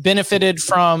benefited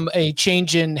from a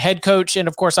change in head coach and,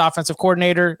 of course, offensive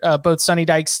coordinator, both Sonny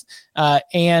Dykes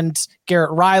and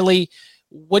Garrett Riley.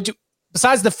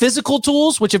 Besides the physical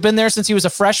tools, which have been there since he was a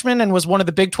freshman and was one of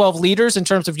the Big 12 leaders in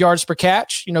terms of yards per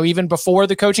catch, even before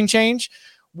the coaching change,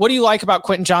 what do you like about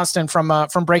Quentin Johnston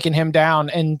from breaking him down?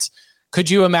 And could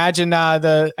you imagine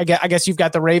I guess you've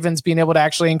got the Ravens being able to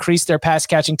actually increase their pass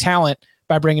catching talent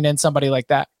by bringing in somebody like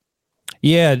that?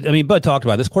 Yeah, I mean, Bud talked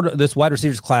about this wide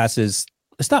receivers class it's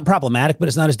not problematic, but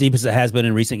it's not as deep as it has been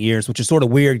in recent years, which is sort of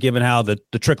weird given how the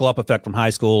trickle up effect from high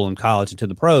school and college into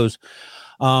the pros.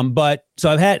 But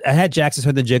so I had Jackson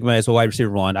Smith-Njigba as a wide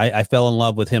receiver one. I fell in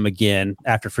love with him again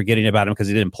after forgetting about him because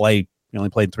he didn't play. He only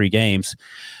played 3 games.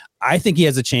 I think he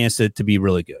has a chance to be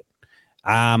really good.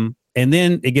 And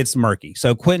then it gets murky.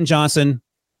 So Quentin Johnston,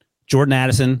 Jordan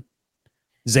Addison,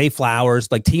 Zay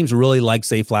Flowers, like teams really like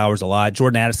Zay Flowers a lot.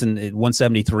 Jordan Addison at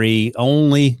 173,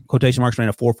 only quotation marks ran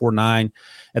a 4.49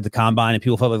 at the combine, and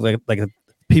people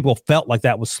felt like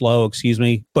that was slow. Excuse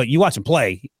me, but you watch him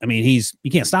play. I mean, you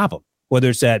can't stop him, whether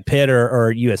it's at Pitt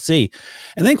or USC.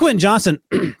 And then Quentin Johnston.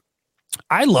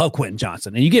 I love Quentin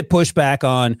Johnston, and you get pushback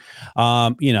on,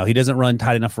 he doesn't run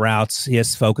tight enough routes. He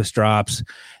has focus drops.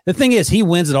 The thing is, he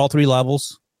wins at all 3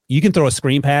 levels. You can throw a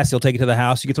screen pass, he'll take it to the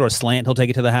house. You can throw a slant, he'll take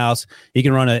it to the house. He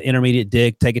can run an intermediate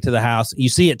dig, take it to the house. You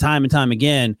see it time and time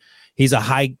again. He's a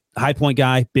high point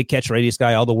guy, big catch radius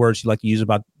guy, all the words you like to use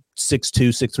about 6'2",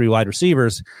 6'3" wide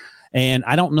receivers. And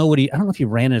I don't know if he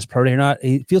ran in his pro day or not.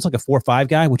 He feels like a 4.5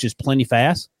 guy, which is plenty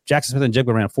fast. Jackson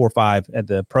Smith-Njigba ran a 4.5 at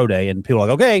the pro day, and people are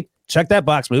like, okay, check that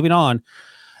box, moving on.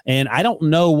 And I don't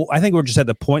know. I think we're just at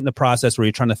the point in the process where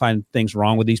you're trying to find things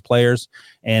wrong with these players.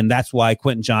 And that's why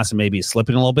Quentin Johnston maybe is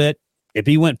slipping a little bit. If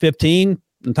he went 15 in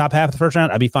the top half of the first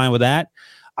round, I'd be fine with that.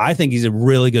 I think he's a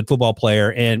really good football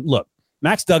player. And look,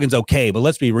 Max Duggan's okay, but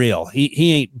let's be real.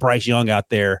 He ain't Bryce Young out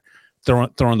there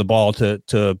throwing the ball to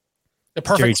the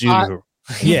perfect Jerry Jr.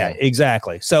 Yeah,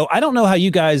 exactly. So I don't know how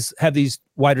you guys have these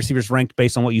wide receivers ranked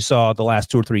based on what you saw the last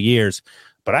 2 or 3 years,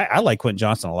 but I like Quentin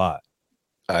Johnston a lot.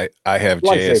 I have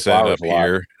JSN up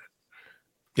here.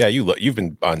 Yeah, you've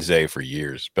been on Zay for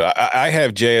years, but I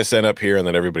have JSN up here and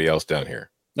then everybody else down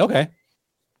here. Okay.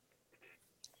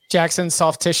 Jackson,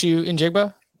 soft tissue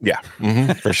Njigba? Yeah,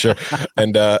 for sure.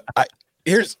 And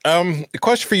here's a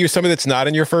question for you, somebody that's not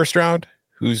in your first round,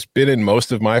 who's been in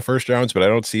most of my first rounds, but I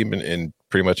don't see him in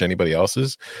pretty much anybody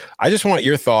else's. I just want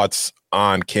your thoughts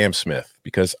on Cam Smith,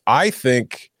 because I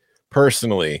think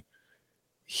personally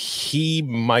he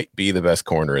might be the best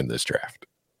corner in this draft.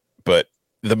 But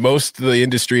most of the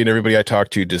industry and everybody I talk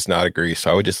to does not agree.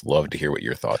 So I would just love to hear what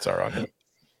your thoughts are on him.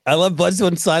 I love Bud's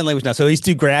doing sign language now. So he's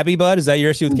too grabby, Bud? Is that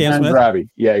your issue with Cam Smith? Grabby.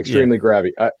 Yeah, extremely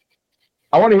grabby.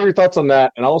 I want to hear your thoughts on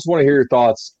that. And I also want to hear your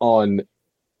thoughts on,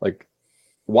 like,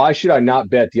 why should I not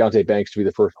bet Deonte Banks to be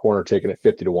the first corner taken at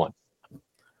 50-1?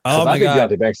 Oh, my God.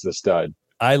 Deonte Banks is a stud.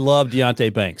 I love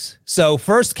Deonte Banks. So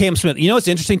first, Cam Smith. You know what's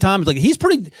interesting, Tom? Like he's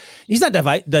not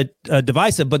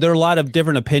divisive, but there are a lot of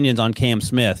different opinions on Cam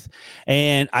Smith.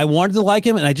 And I wanted to like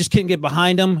him, and I just couldn't get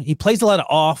behind him. He plays a lot of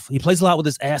off. He plays a lot with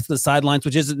his ass to the sidelines,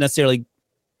 which isn't necessarily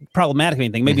problematic or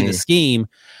anything. Maybe the scheme.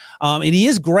 And he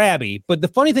is grabby. But the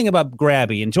funny thing about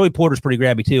grabby, and Joey Porter's pretty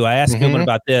grabby too. I asked him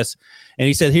about this, and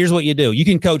he said, here's what you do. You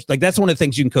can coach. Like, that's one of the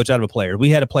things you can coach out of a player. We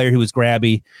had a player who was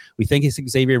grabby. We think he's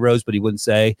Xavier Rhodes, but he wouldn't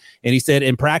say. And he said,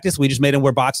 in practice, we just made him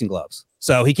wear boxing gloves.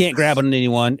 So he can't grab on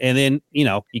anyone. And then,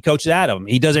 you coach it out of him.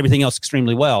 He does everything else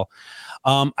extremely well.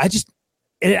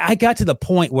 I got to the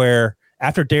point where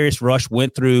after Darius Rush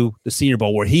went through the Senior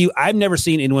Bowl, where I've never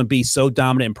seen anyone be so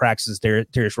dominant in practice as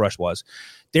Darius Rush was.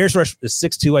 Darius Rush is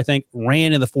 6'2", I think,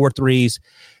 ran in the 4.3s.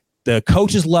 The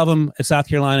coaches love him at South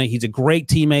Carolina. He's a great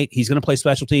teammate. He's going to play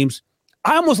special teams.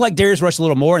 I almost like Darius Rush a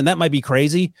little more, and that might be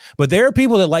crazy, but there are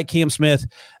people that like Cam Smith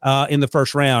in the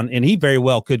first round, and he very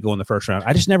well could go in the first round.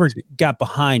 I just never got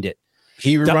behind it.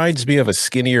 He reminds me of a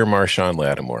skinnier Marshawn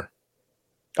Lattimore.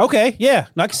 Okay, yeah,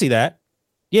 I can see that.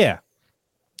 Yeah.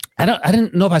 I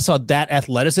didn't know if I saw that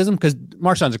athleticism because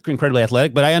Marshawn's incredibly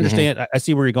athletic, but I understand. I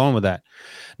see where you're going with that.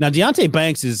 Now, Deonte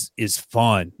Banks is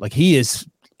fun. Like he's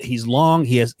long.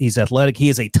 He's athletic. He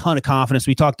has a ton of confidence.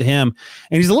 We talked to him,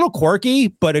 and he's a little quirky,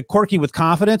 but a quirky with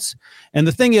confidence. And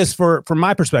the thing is, from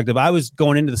my perspective, I was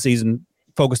going into the season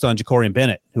focused on Jacorian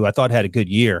Bennett, who I thought had a good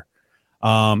year.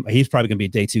 He's probably going to be a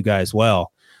day 2 guy as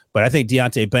well. But I think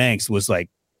Deonte Banks was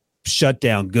like shut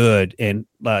down good. And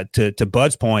to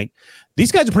Bud's point,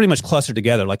 these guys are pretty much clustered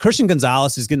together. Like Christian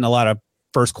Gonzalez is getting a lot of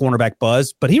first cornerback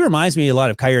buzz, but he reminds me a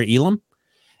lot of Kaiir Elam,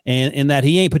 and in that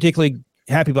he ain't particularly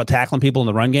happy about tackling people in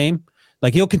the run game.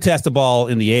 Like he'll contest the ball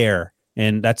in the air,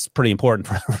 and that's pretty important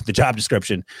for the job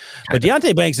description. But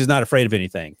Deonte Banks is not afraid of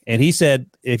anything. And he said,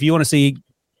 if you want to see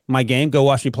my game, go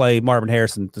watch me play Marvin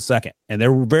Harrison II. And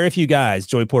there were very few guys,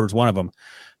 Joey Porter's one of them,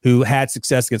 who had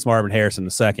success against Marvin Harrison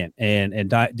II. And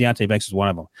Deonte Banks is one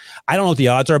of them. I don't know what the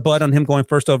odds are, Bud, on him going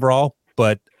first overall,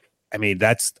 but I mean,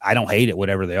 I don't hate it,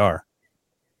 whatever they are.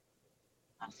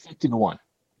 50-1.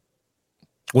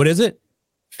 What is it?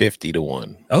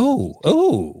 50-1.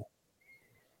 Oh.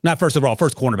 Not first overall,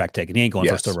 first cornerback taken. He ain't going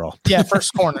first overall. Yeah,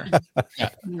 first corner. Yeah.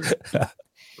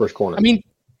 First corner. I mean,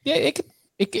 yeah,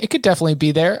 it could definitely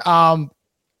be there.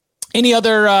 Any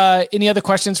other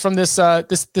questions from this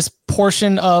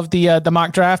portion of the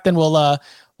mock draft? Then we'll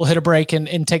hit a break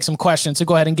and take some questions. So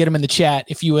go ahead and get them in the chat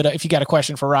if you got a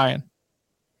question for Ryan.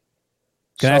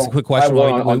 Can I ask a quick question?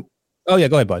 Oh yeah,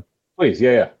 go ahead, Bud. Please,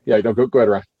 yeah. No, go ahead,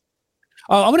 Ryan.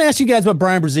 I want to ask you guys about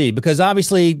Bryan Bresee, because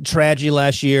obviously tragedy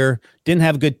last year, didn't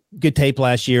have good tape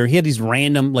last year. He had these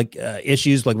random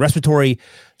issues like respiratory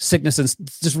sickness and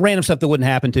just random stuff that wouldn't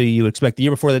happen to you. You would expect. The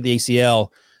year before that, the ACL,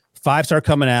 5-star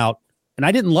coming out, and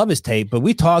I didn't love his tape, but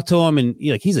we talked to him, and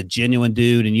he's a genuine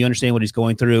dude, and you understand what he's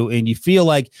going through, and you feel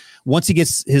like once he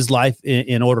gets his life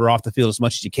in order off the field as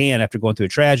much as you can after going through a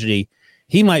tragedy,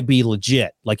 he might be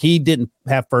legit. Like he didn't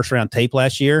have first round tape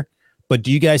last year. But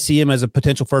do you guys see him as a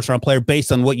potential first-round player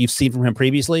based on what you've seen from him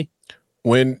previously?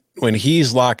 When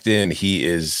he's locked in, he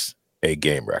is a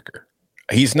game wrecker.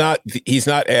 He's not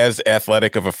as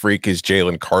athletic of a freak as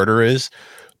Jalen Carter is,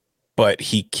 but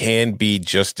he can be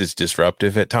just as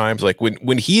disruptive at times. Like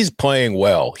when he's playing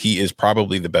well, he is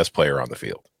probably the best player on the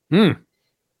field.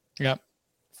 Yep.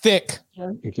 Thick.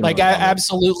 Like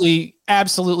absolutely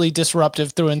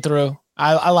disruptive through and through.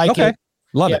 I like it.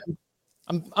 Love it.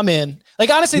 I'm in. Like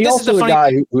honestly, he's this also is the funny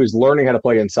guy who is learning how to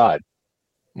play inside.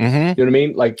 You know what I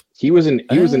mean? Like he was an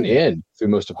end through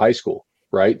most of high school,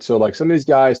 right? So like some of these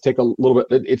guys take a little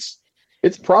bit. It's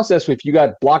a process if you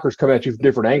got blockers coming at you from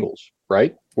different angles,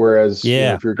 right? Whereas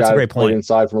if you're a guy playing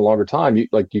inside from a longer time, you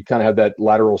kind of have that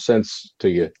lateral sense to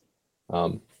you. I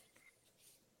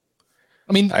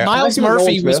mean, Miles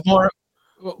Murphy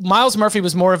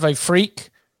was more of a freak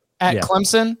at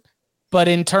Clemson. But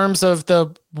in terms of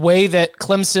the way that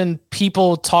Clemson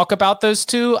people talk about those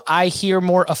two, I hear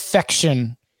more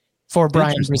affection for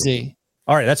Bryan Bresee.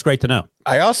 All right, that's great to know.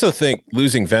 I also think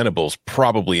losing Venables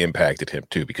probably impacted him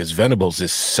too, because Venables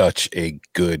is such a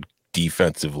good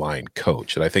defensive line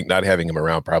coach. And I think not having him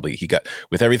around, probably he got,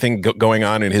 with everything going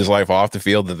on in his life off the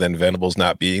field and then Venables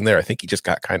not being there, I think he just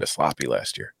got kind of sloppy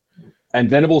last year. And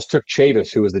Venables took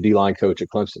Chavis, who was the D-line coach at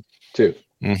Clemson, too.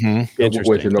 With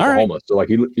Oklahoma. Right. So, like,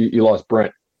 you lost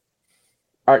Brent.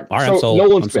 All right. So,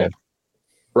 Nolan Smith.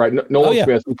 Right. Nolan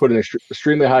Smith, we put an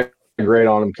extremely high grade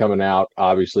on him coming out.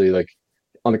 Obviously, like,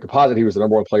 on the composite, he was the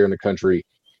number one player in the country.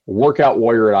 Workout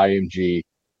warrior at IMG.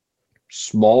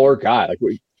 Smaller guy. Like,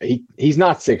 he's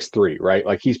not 6'3", right?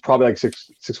 Like, he's probably like 6'1",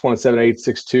 7'8",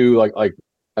 6'2". Like,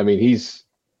 I mean, he's,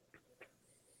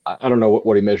 I don't know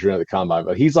what he measured at the combine,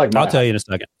 but he's like, I'll tell you in a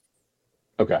second.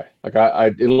 Okay. Like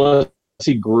I unless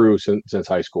he grew since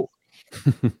high school.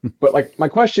 But like my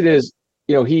question is,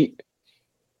 he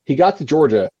got to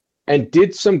Georgia and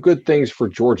did some good things for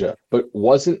Georgia, but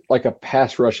wasn't like a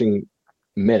pass rushing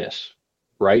menace,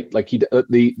 right? Like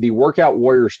the workout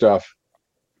warrior stuff,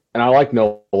 and I like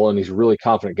Nolan, he's a really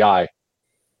confident guy.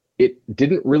 It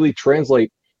didn't really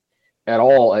translate at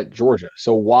all at Georgia.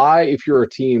 So why, if you're a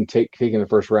team taking the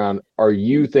first round, are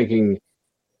you thinking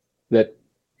that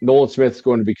Nolan Smith's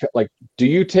going to be like, do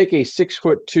you take a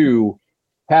 6'2"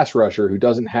 pass rusher who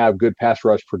doesn't have good pass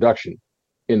rush production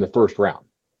in the first round.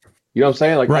 You know what I'm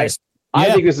saying? Like, Right.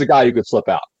 I think this is a guy who could slip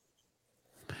out.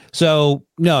 So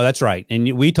no, that's right.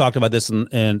 And we talked about this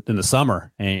in the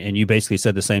summer, and you basically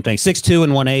said the same thing. 6'2"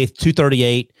 and 1/8,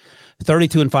 238,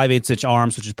 32 and 5/8 inch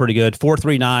arms, which is pretty good.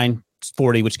 4.39,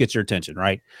 40, which gets your attention,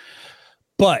 right?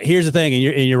 But here's the thing, and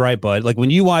you're right, bud. Like when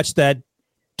you watch that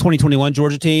 2021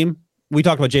 Georgia team, we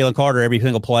talked about Jalen Carter every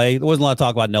single play. There wasn't a lot of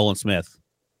talk about Nolan Smith.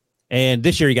 And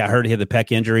this year he got hurt. He had the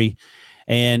pec injury.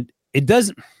 And it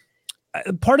doesn't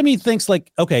 – part of me thinks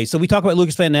like, okay, so we talk about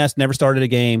Lucas Van Ness, never started a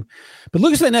game. But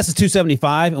Lucas Van Ness is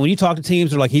 275. And when you talk to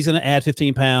teams, they're like, he's going to add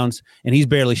 15 pounds, and he's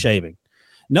barely shaving.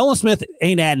 Nolan Smith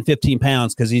ain't adding 15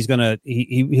 pounds because he's going to –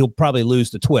 he'll probably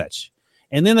lose the twitch.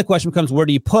 And then the question becomes, where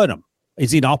do you put him?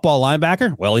 Is he an off-ball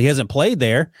linebacker? Well, he hasn't played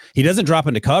there. He doesn't drop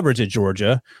into coverage at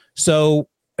Georgia. So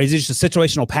is he just a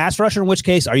situational pass rusher? In which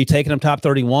case, are you taking him top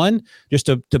 31 just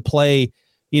to play,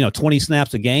 20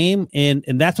 snaps a game? And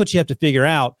that's what you have to figure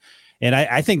out. And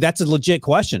I think that's a legit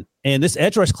question. And this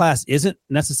edge rush class isn't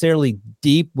necessarily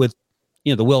deep with,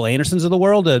 the Will Andersons of the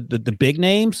world, the big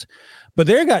names. But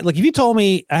they're got like if you told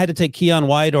me I had to take Keon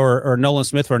White or Nolan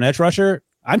Smith for an edge rusher,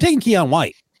 I'm taking Keon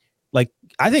White. Like,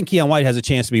 I think Keon White has a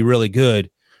chance to be really good.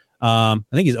 I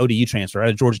think he's ODU transfer out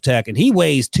of Georgia Tech, and he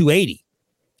weighs 280.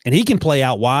 And he can play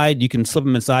out wide. You can slip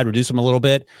him inside, reduce him a little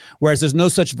bit. Whereas there's no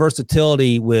such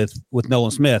versatility with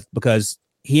Nolan Smith because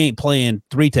he ain't playing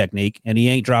 3 technique, and he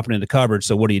ain't dropping into coverage.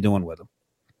 So what are you doing with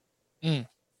him?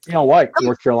 Keon White,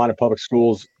 North Carolina Public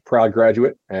Schools proud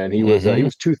graduate, and he was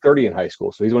 230 in high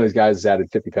school. So he's one of these guys that's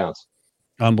added 50 pounds.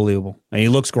 Unbelievable. And he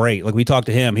looks great. Like we talked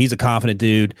to him. He's a confident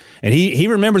dude. And he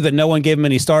remembered that no one gave him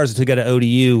any stars until he got an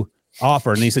ODU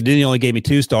offer. And he said, he only gave me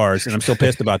 2 stars. And I'm still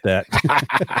pissed about that.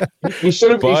 He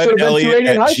should have been 280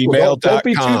 in high school. Don't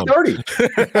be 230.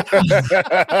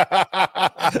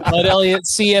 Bud Elliott,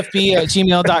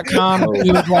 CFB@gmail.com.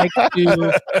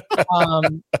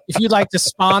 If you'd like to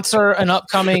sponsor an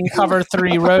upcoming Cover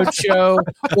 3 roadshow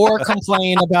or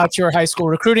complain about your high school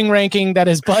recruiting ranking, that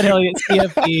is Bud Elliott,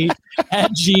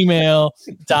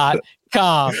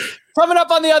 CFB@gmail.com. Coming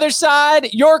up on the other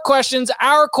side, your questions,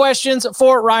 our questions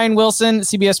for Ryan Wilson,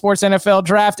 CBS Sports NFL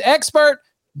Draft expert.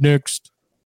 Next.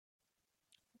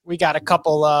 We got a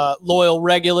couple loyal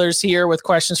regulars here with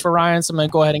questions for Ryan, so I'm going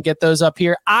to go ahead and get those up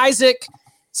here. Isaac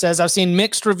says, I've seen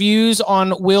mixed reviews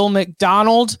on Will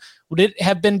McDonald. Would it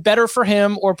have been better for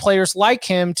him or players like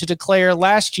him to declare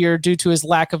last year due to his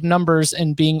lack of numbers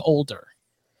and being older?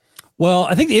 Well,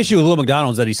 I think the issue with Will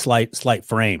McDonald is that he's slight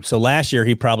frame. So last year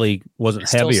he probably wasn't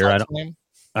heavier.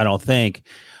 I don't think.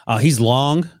 He's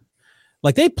long.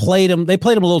 Like they played him a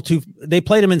little too. They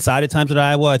played him inside at times at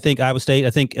Iowa. I think Iowa State.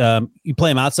 I think you play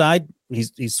him outside.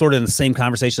 He's sort of in the same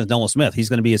conversation as Nolan Smith. He's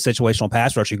going to be a situational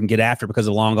pass rusher you can get after because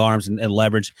of long arms and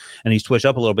leverage, and he's twitched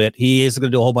up a little bit. he is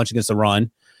going to do a whole bunch against the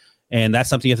run, and that's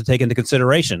something you have to take into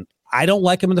consideration. I don't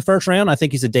like him in the first round. I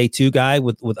think he's a day 2 guy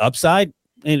with upside.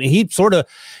 And he sort of,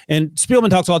 and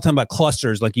Spielman talks all the time about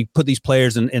clusters. Like you put these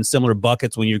players in similar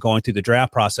buckets when you're going through the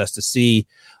draft process to see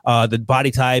the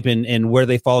body type and where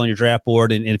they fall on your draft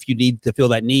board. And if you need to fill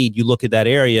that need, you look at that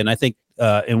area. And I think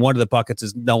in one of the buckets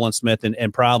is Nolan Smith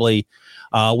and probably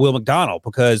Will McDonald,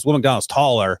 because Will McDonald's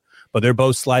taller, but they're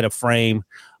both slight of frame,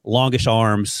 longish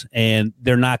arms, and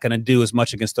they're not going to do as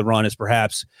much against the run as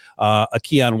perhaps a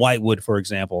Keon White would, for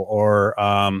example, or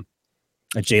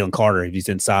a Jalen Carter if he's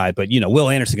inside. But, Will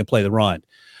Anderson can play the run.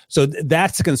 So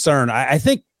that's a concern. I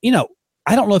think,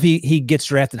 I don't know if he gets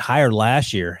drafted higher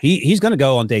last year. He's going to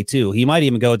go on day 2. He might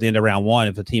even go at the end of round 1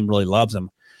 if the team really loves him.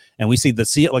 And we see the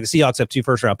Seahawks have 2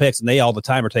 first-round picks, and they all the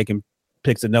time are taking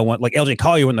picks that no one, like LJ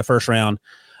Collier in the first round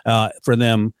for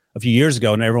them a few years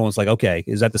ago. And everyone's like, okay,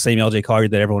 is that the same LJ Collier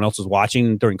that everyone else was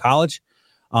watching during college?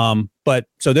 But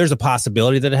so there's a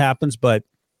possibility that it happens, but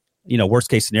worst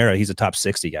case scenario, he's a top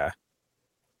 60 guy.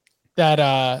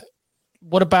 That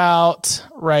what about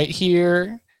right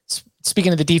here?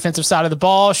 Speaking of the defensive side of the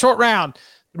ball, short round.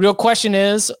 The real question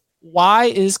is, why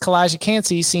is Kalijah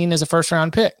Kancey seen as a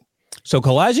first-round pick? So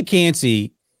Kalijah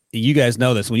Kancey, you guys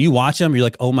know this. When you watch him, you're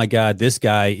like, oh my God, this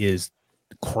guy is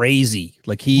crazy.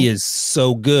 Like he is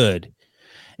so good.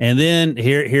 And then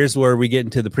here's where we get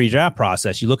into the pre-draft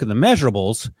process. You look at the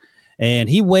measurables, and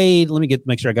he weighed. Let me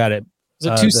make sure I got it. Is it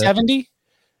 270?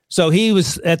 So he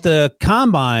was at the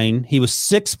combine. He was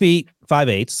 6 feet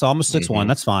 5/8, so almost 6'1".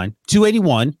 That's fine.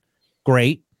 281,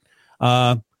 great.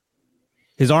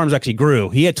 His arms actually grew.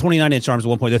 He had 29-inch arms at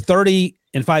one point. They're 30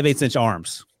 and 5/8 inch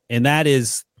arms, and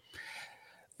that's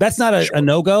not a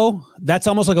no-go. That's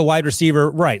almost like a wide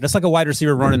receiver, right? That's like a wide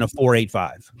receiver running a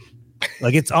 4.85.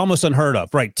 Like it's almost unheard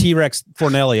of, right? T-Rex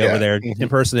Fornelli over there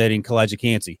impersonating Kalijah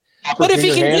Kancey. But if he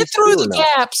can get through the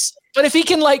gaps But if he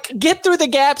can like get through the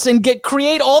gaps and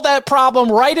create all that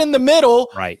problem right in the middle,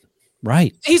 right.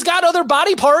 He's got other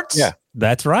body parts. Yeah.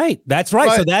 That's right.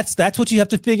 So that's what you have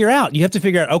to figure out. You have to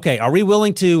figure out, okay, are we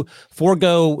willing to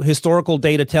forego historical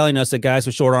data telling us that guys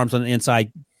with short arms on the inside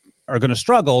are going to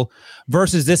struggle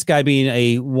versus this guy being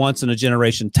a once in a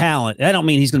generation talent? I don't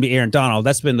mean he's going to be Aaron Donald.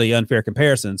 That's been the unfair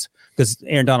comparisons because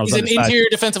Aaron Donald's an interior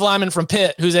defensive lineman from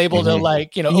Pitt who's able to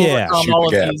overcome all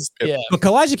of these. Yeah. But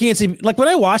Kalijah Kancey, like when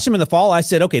I watched him in the fall, I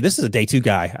said, okay, this is a day 2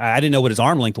 guy. I didn't know what his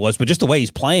arm length was, but just the way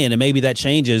he's playing, and maybe that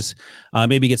changes,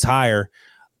 maybe gets higher.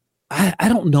 I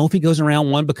don't know if he goes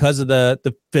around 1 because of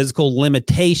the physical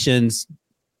limitations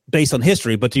based on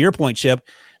history. But to your point, Chip,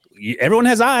 everyone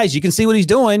has eyes. You can see what he's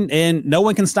doing, and no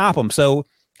one can stop him. So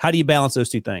how do you balance those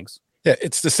 2 things? Yeah,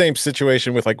 it's the same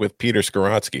situation with Peter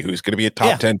Skoronski, who's going to be a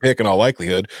top 10 pick in all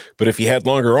likelihood. But if he had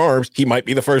longer arms, he might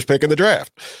be the first pick in the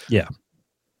draft. Yeah.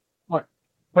 But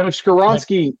if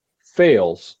Skoronski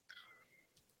fails,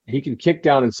 he can kick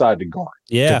down inside to guard.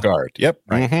 Yeah. To guard. Yep.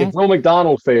 Right. Mm-hmm. If Will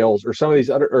McDonald fails or some of these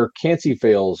other, or Kancey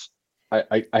fails,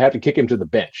 I have to kick him to the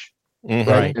bench. Mm-hmm.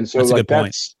 Right. And so that's like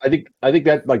that's, I think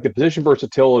that like the position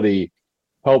versatility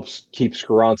helps keep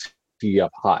Skoronski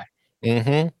up high.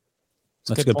 Mm-hmm.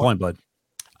 That's a good point, bud.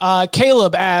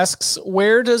 Caleb asks,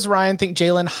 where does Ryan think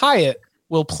Jalin Hyatt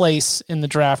will place in the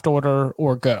draft order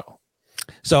or go?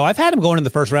 So I've had him going in the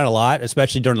first round a lot,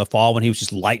 especially during the fall when he was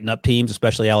just lighting up teams,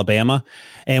 especially Alabama.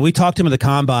 And we talked to him at the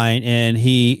combine, and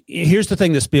here's the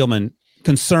thing that Spielman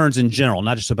concerns in general,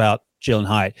 not just about Jalin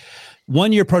Hyatt.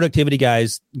 1-year productivity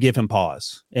guys give him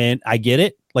pause. And I get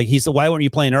it. Like why weren't you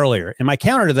playing earlier? And my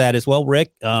counter to that is, well,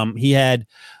 Rick, he had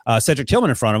Cedric Tillman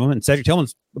in front of him, and Cedric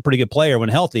Tillman's a pretty good player when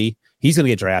healthy. He's going to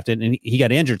get drafted, and he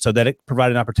got injured, so that it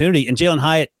provided an opportunity. And Jalin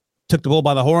Hyatt took the bull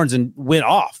by the horns and went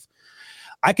off.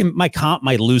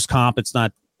 My loose comp, it's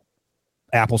not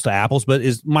apples to apples, but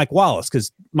is Mike Wallace,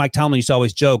 because Mike Tomlin used to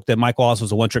always joke that Mike Wallace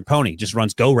was a one-trick pony, just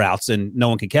runs go routes and no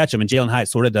one can catch him. And Jalin Hyatt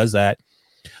sort of does that.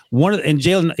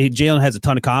 Jalin has a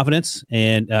ton of confidence,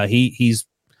 and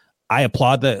I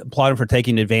applaud him for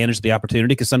taking advantage of the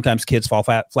opportunity, because sometimes kids fall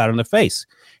flat on their face.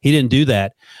 He didn't do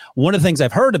that. One of the things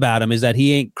I've heard about him is that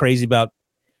he ain't crazy about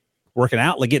working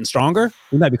out, like getting stronger.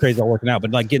 He might be crazy about working out,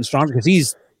 but like getting stronger because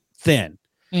he's thin.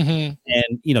 Mm-hmm.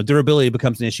 And, durability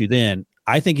becomes an issue then.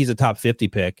 I think he's a top 50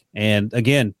 pick. And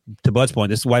again, to Bud's point,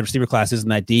 this wide receiver class isn't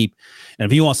that deep. And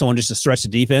if you want someone just to stretch the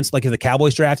defense, like if the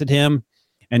Cowboys drafted him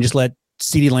and just let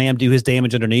CeeDee Lamb do his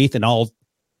damage underneath and all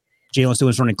Jalen's doing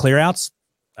is running clear outs,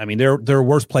 I mean, there are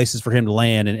worse places for him to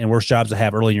land and worse jobs to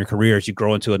have early in your career as you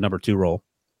grow into a number 2 role.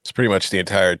 It's pretty much the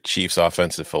entire Chiefs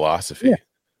offensive philosophy.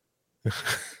 Yeah.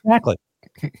 Exactly.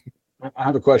 I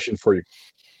have a question for you.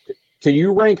 Can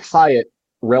you rank Hyatt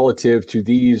relative to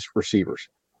these receivers?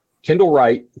 Kendall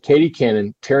Wright, Katie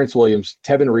Cannon, Terrence Williams,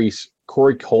 Tevin Reese,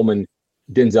 Corey Coleman,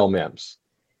 Denzel Mims.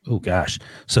 Oh, gosh.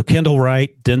 So Kendall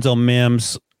Wright, Denzel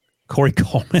Mims, Corey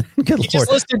Coleman. Good He just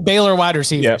listed Baylor wide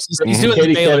receivers. Yeah. He's doing Katie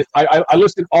the Baylor. Cannon. I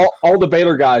listed all the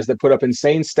Baylor guys that put up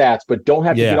insane stats, but don't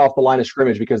have to get off the line of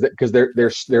scrimmage because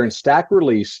they're in stack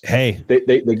release. Hey, they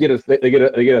get a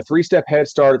 3-step head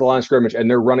start at the line of scrimmage, and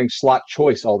they're running slot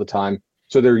choice all the time.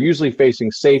 So they're usually facing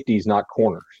safeties, not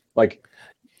corners. Like,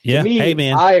 yeah, to me, hey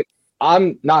man,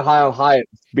 I'm not high on Hyatt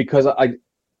because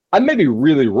I may be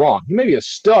really wrong. He may be a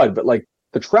stud, but like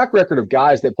the track record of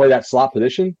guys that play that slot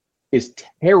position is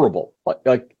terrible.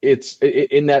 Like it's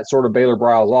in that sort of Baylor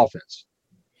Briles offense.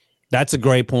 That's a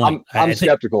great point. I'm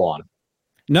skeptical on it.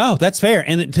 No, that's fair.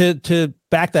 And to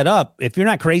back that up, if you're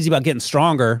not crazy about getting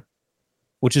stronger,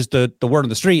 which is the word on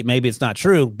the street, maybe it's not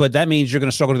true, but that means you're going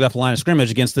to struggle to get off the line of scrimmage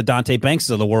against the Dante Banks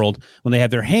of the world when they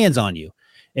have their hands on you.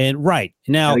 And right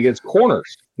now, and against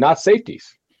corners, not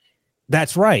safeties.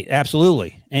 That's right.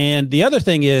 Absolutely. And the other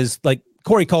thing is, like,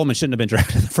 Corey Coleman shouldn't have been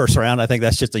drafted in the first round. I think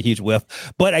that's just a huge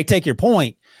whiff. But I take your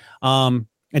point. And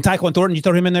Tyquan Thornton, you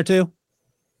throw him in there too?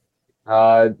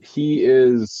 He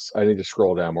is. I need to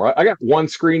scroll down more. I got one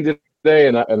screen today,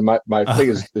 and my thing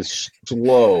is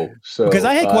slow. So because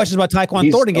I had questions about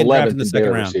Tyquan Thornton getting drafted in the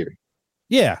second round. Receiving.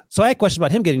 Yeah, so I had questions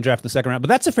about him getting drafted in the second round, but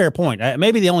that's a fair point.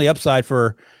 Maybe the only upside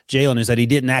for Jalin is that he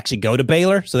didn't actually go to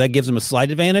Baylor, so that gives him a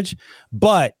slight advantage.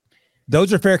 But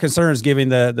those are fair concerns, given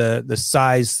the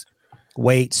size,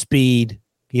 weight, speed.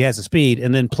 He has the speed,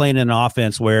 and then playing in an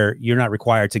offense where you're not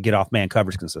required to get off man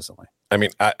coverage consistently. I mean,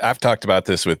 I've talked about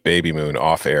this with Baby Moon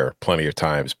off air plenty of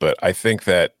times, but I think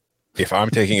that if I'm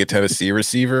taking a Tennessee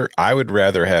receiver, I would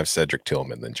rather have Cedric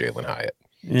Tillman than Jalin Hyatt.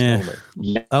 Yeah.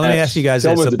 Yes. Let me ask you guys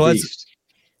Tillman's this.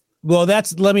 So Well,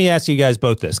 let me ask you guys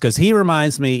both this, because he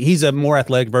reminds me, he's a more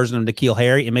athletic version of N'Keal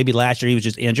Harry, and maybe last year he was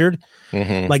just injured.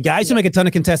 Like guys who make a ton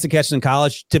of contested catches in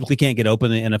college typically can't get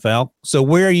open in the NFL. So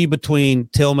where are you between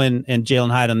Tillman and Jalen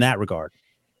Hyde in that regard?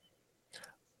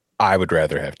 I would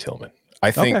rather have Tillman. I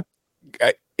think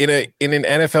in an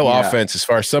NFL offense, as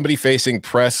far as somebody facing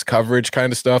press coverage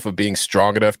kind of stuff of being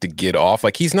strong enough to get off,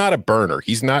 like he's not a burner.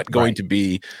 He's not going to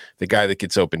be the guy that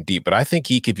gets open deep, but I think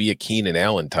he could be a Keenan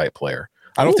Allen type player.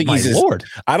 I don't think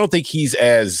he's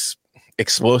as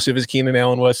explosive as Keenan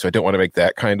Allen was, so I don't want to make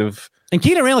that kind of. And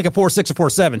Keenan ran like a 4.6 or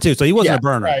 4.7 too, so he wasn't a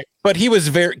burner. Right. But he was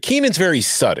Keenan's very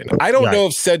sudden. I don't know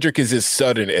if Cedric is as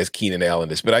sudden as Keenan Allen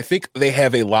is, but I think they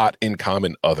have a lot in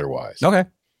common otherwise. Okay. Are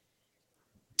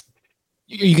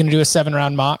you going to do a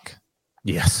 7-round mock?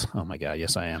 Yes. Oh my God.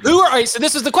 Yes, I am. All right. So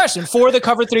this is the question for the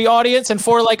Cover 3 audience and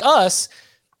for like us.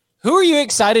 Who are you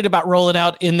excited about rolling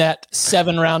out in that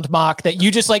 7-round mock that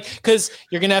you just like, because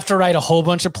you're going to have to write a whole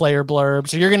bunch of player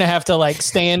blurbs or you're going to have to like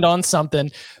stand on something.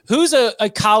 Who's a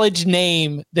college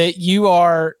name that you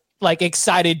are like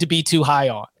excited to be too high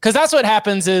on? Because that's what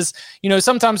happens is,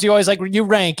 sometimes you always like you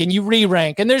rank and you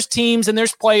re-rank and there's teams and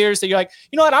there's players that you're like,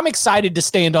 you know what, I'm excited to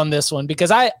stand on this one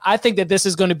because I think that this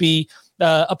is going to be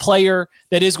a player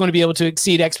that is going to be able to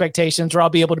exceed expectations, or I'll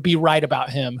be able to be right about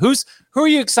him. Who are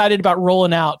you excited about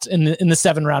rolling out in the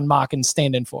 7-round mock and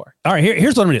standing for? All right,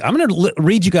 here's what I'm going to do. I'm going to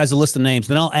read you guys a list of names,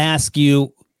 then I'll ask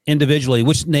you individually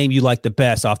which name you like the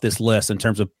best off this list in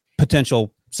terms of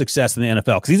potential success in the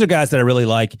NFL, because these are guys that I really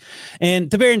like,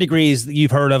 and to varying degrees you've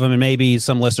heard of them, and maybe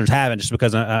some listeners haven't, just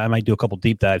because I might do a couple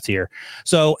deep dives here.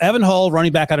 So Evan Hull,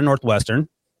 running back out of Northwestern.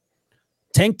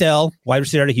 Tank Dell, wide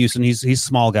receiver out of Houston. He's a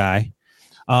small guy.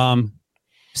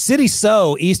 City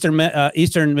So, Eastern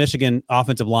Michigan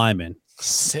offensive lineman.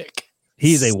 Sick.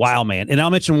 He's a wild man. And I'll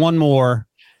mention one more.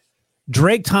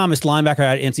 Drake Thomas, linebacker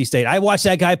out of NC State. I watched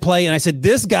that guy play, and I said,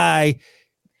 this guy,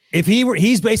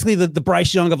 he's basically the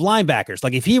Bryce Young of linebackers.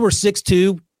 Like if he were 6'2",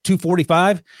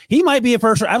 245, he might be a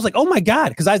first. I was like, oh my God,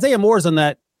 because Isaiah Moore's on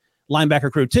that linebacker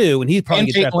crew too, and he's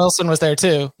probably Peyton Wilson was there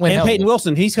too. Peyton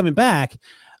Wilson, he's coming back.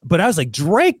 But I was like,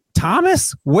 Drake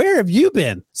Thomas, where have you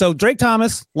been? So Drake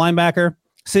Thomas, linebacker.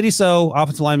 City So,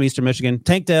 offensive lineman, Eastern Michigan.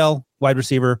 Tank Dell, wide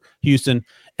receiver, Houston.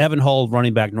 Evan Hull,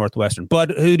 running back, Northwestern.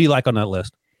 Bud, who do you like on that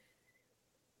list?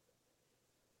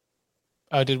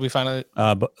 Oh, did we find it?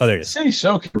 There it is. City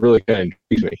So kid really kind of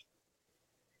intrigues me.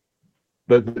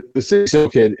 But the City So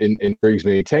kid intrigues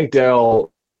me. Tank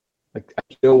Dell, like,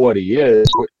 I know what he is.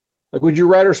 Like, would you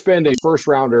rather spend a first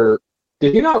rounder?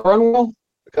 Did he not run well?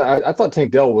 I thought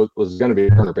Tank Dell was going to be a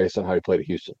runner based on how he played at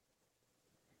Houston.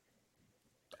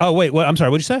 Oh, wait. What? I'm sorry.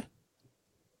 What'd you say?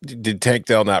 Did Tank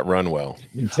Dell not run well?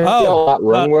 Did Tank Dell not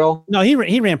run well? No, he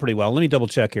ran pretty well. Let me double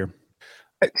check here.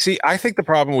 See, I think the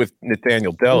problem with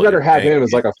Nathaniel Dell, I'd rather have him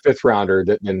as like a 5th rounder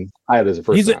than I had as a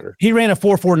first rounder. He ran a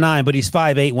 4.49, but he's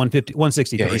 5'8",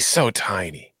 163. Yeah, he's so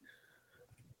tiny.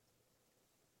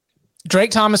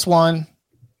 Drake Thomas 1.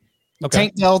 Okay.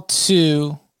 Tank Dell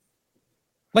 2.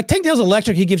 Like Tank Dell's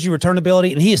electric. He gives you return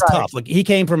ability, and he is tough. Like he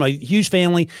came from a huge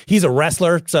family. He's a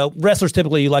wrestler. So wrestlers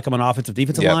typically you like him on offensive,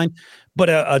 defensive line, but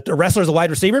a wrestler as a wide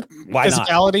receiver, why not?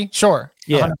 Physicality, sure.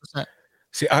 Yeah. 100%.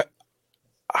 See,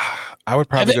 I would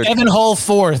probably Evan Hull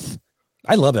 4th.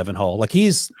 I love Evan Hull. Like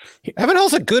Evan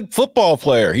Hull's a good football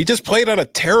player. He just played on a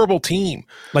terrible team.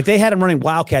 Like they had him running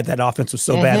Wildcat. That offense was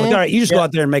so bad. Like, all right, you just go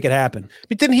out there and make it happen.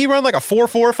 But didn't he run like a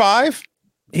 4.45?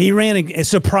 He ran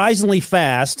surprisingly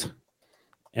fast.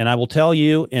 And I will tell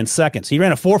you in seconds. He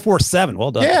ran a 4.47.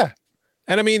 Well done. Yeah.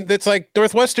 And I mean, that's like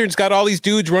Northwestern's got all these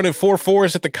dudes running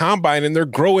 4.4s at the combine, and they're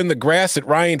growing the grass at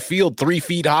Ryan Field 3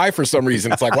 feet high for some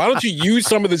reason. It's like, why don't you use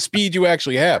some of the speed you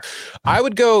actually have? I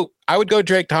would go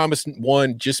Drake Thomas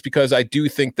 1, just because I do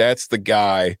think that's the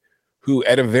guy who,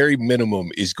 at a very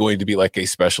minimum, is going to be like a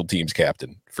special teams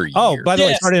captain for years. Oh, by the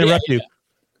way, sorry to interrupt you.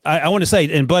 I want to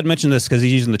say, and Bud mentioned this because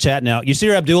he's using the chat now.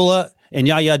 Yasir Abdullah and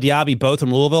Yaya Diaby, both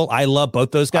from Louisville. I love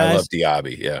both those guys. I love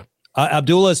Diaby, yeah.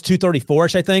 Abdullah is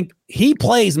 234-ish, I think. He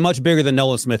plays much bigger than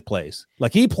Nolan Smith plays.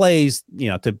 Like he plays,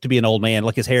 to be an old man,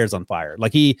 like his hair is on fire.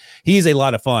 Like he's a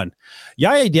lot of fun.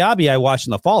 Yaya Diaby, I watched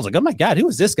in the fall. I was like, oh my God, who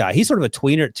is this guy? He's sort of a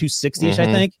tweener at 260-ish, I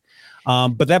think.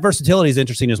 But that versatility is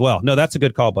interesting as well. No, that's a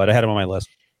good call, Bud. I had him on my list.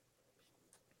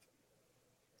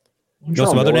 You know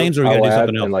some other names, or we got to do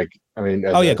something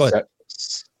else? Go ahead.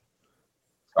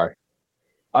 Sorry.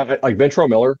 Like Ventrell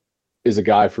Miller is a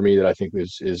guy for me that I think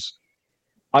is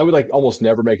I would like almost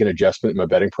never make an adjustment in my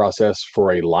betting process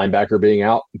for a linebacker being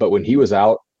out. But when he was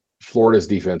out, Florida's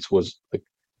defense was like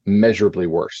measurably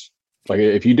worse. Like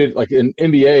if you did like in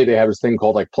NBA, they have this thing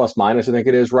called like plus minus, I think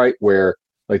it is, right? Where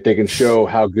Like they can show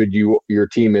how good your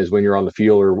team is when you're on the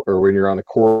field or when you're on the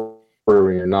court or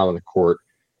when you're not on the court.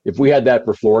 If we had that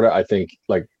for Florida, I think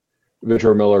like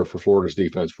Ventrell Miller for Florida's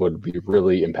defense would be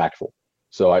really impactful.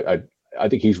 So I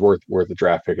think he's worth the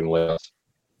draft pick in the list.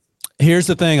 Here's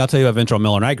the thing I'll tell you about Ventrell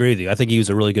Miller, and I agree with you. I think he was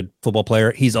a really good football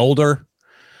player. He's older.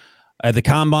 At the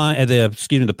combine,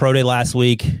 the pro day last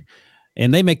week,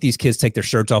 and they make these kids take their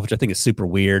shirts off, which I think is super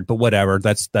weird, but whatever.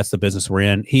 That's the business we're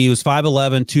in. He was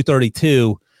 5'11",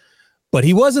 232, but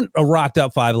he wasn't a rocked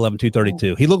up 5'11",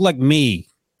 232. He looked like me,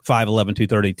 5'11",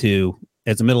 232,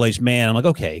 as a middle-aged man. I'm like,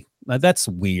 okay, that's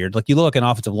weird. Like you look like an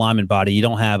offensive lineman body, you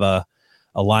don't have a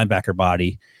linebacker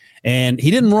body, and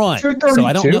he didn't run. 232 so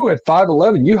I don't know. At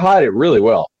 5'11", you hide it really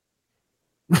well.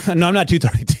 No, I'm not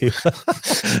 232.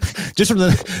 Just from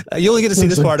you only get to see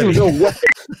this part of me.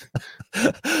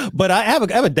 But I have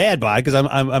a dad bod because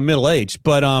I'm middle aged.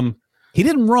 But he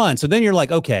didn't run, so then you're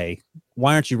like, okay,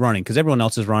 why aren't you running? Because everyone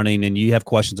else is running, and you have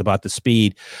questions about the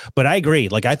speed. But I agree.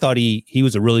 Like I thought he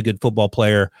was a really good football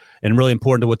player and really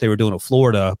important to what they were doing at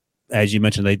Florida. As you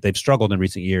mentioned, they've struggled in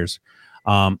recent years.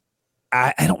 I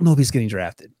don't know if he's getting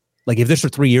drafted. Like if this were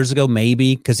 3 years ago,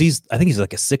 maybe because I think he's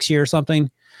like a 6 year or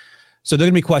something. So there are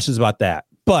going to be questions about that.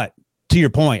 But to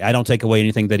your point, I don't take away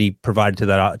anything that he provided to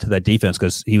that defense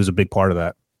because he was a big part of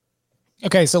that.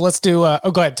 Okay, so let's do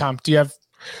go ahead, Tom. Do you have?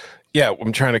 Yeah,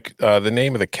 I'm trying to the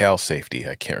name of the Cal safety.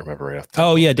 I can't remember right off the top.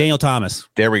 Oh, yeah, Daniel Thomas.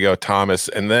 There we go, Thomas.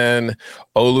 And then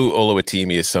Olu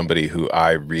Oluwatimi is somebody who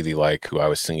I really like, who I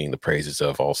was singing the praises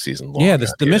of all season long. Yeah,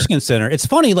 the Michigan center. It's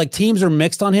funny, like teams are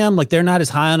mixed on him. Like they're not as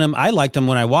high on him. I liked him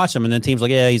when I watched him, and then teams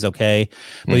like, yeah, he's okay.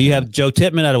 But you have Joe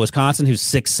Tippmann out of Wisconsin, who's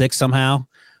 6'6" somehow.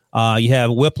 You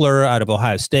have Whippler out of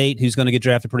Ohio State, who's going to get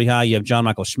drafted pretty high. You have John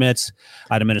Michael Schmitz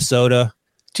out of Minnesota.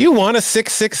 Do you want a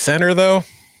 6'6" center though?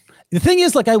 The thing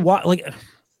is, like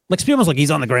Spielman's like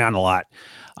he's on the ground a lot.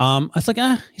 I was like,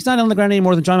 he's not on the ground any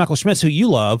more than John Michael Schmitz, who you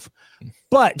love.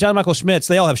 But John Michael Schmitz,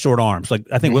 they all have short arms. Like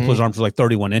I think Whippler's arms were like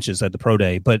 31 inches at the pro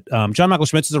day. But John Michael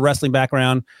Schmitz is a wrestling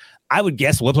background. I would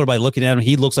guess Whippler, by looking at him,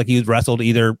 he looks like he was wrestled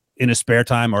either in his spare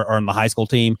time or on the high school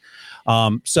team.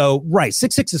 So right,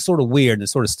 6'6" is sort of weird and it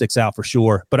sort of sticks out for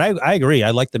sure. But I agree.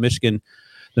 I like the Michigan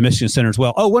center as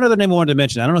well. Oh, one other name I wanted to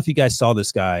mention. I don't know if you guys saw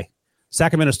this guy,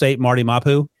 Sacramento State, Marty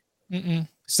Mapu,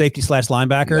 safety /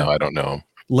 linebacker. No, I don't know him.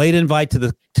 Late invite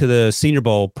to the Senior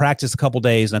Bowl, practiced a couple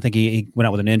days, and I think he went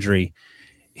out with an injury.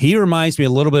 He reminds me a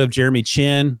little bit of Jeremy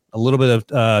Chin, a little bit of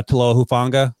Taloa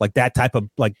Hufanga, like that type of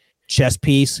like chess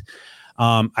piece.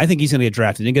 I think he's going to get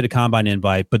drafted. Didn't get a combine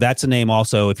invite, but that's a name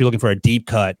also. If you're looking for a deep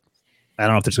cut, I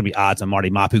don't know if there's going to be odds on Marty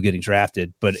Mapu getting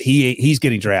drafted, but he's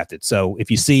getting drafted. So if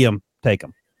you see him, take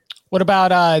him. What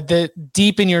about the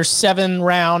deep in your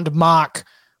 7-round mock?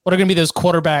 What are going to be those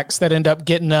quarterbacks that end up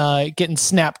getting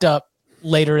snapped up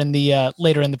later in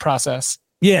the process?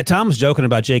 Yeah, Tom was joking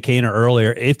about Jay Kaner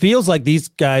earlier. It feels like these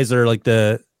guys are like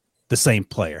the same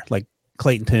player, like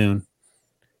Clayton Tune,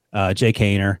 Jay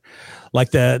Kaner,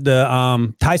 like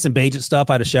the Tyson Bagent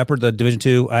stuff out of Shepherd, the Division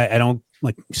II. I don't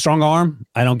like strong arm.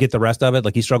 I don't get the rest of it.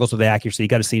 Like he struggles with the accuracy. He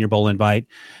got a Senior Bowl invite,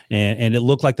 and it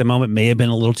looked like the moment may have been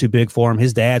a little too big for him.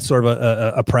 His dad's sort of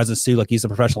a presence too. Like he's a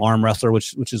professional arm wrestler,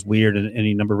 which is weird in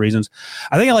any number of reasons.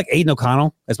 I think I like Aiden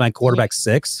O'Connell as my quarterback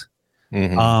 6.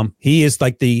 He is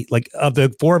like of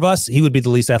the four of us, he would be the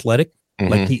least athletic.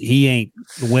 Like he ain't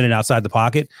winning outside the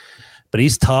pocket, but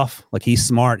he's tough. Like he's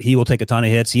smart. He will take a ton of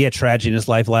hits. He had tragedy in his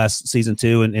life last season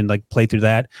too, and like played through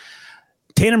that.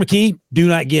 Tanner McKee, do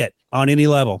not get on any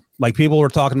level. Like people were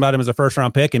talking about him as a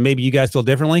 1st-round pick, and maybe you guys feel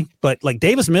differently, but like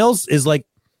Davis Mills is like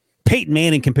Peyton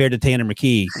Manning compared to Tanner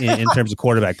McKee in terms of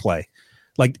quarterback play.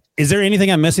 Like, is there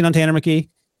anything I'm missing on Tanner McKee?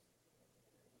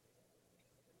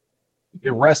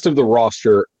 The rest of the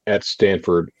roster at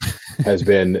Stanford has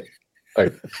been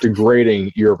like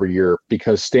degrading year over year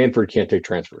because Stanford can't take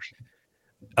transfers.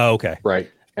 Oh, okay. Right.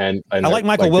 And I like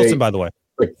Michael Wilson, by the way.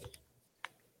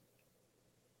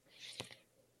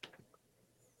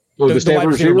 The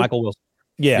Stanford receiver? Michael Wilson.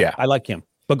 Yeah, I like him.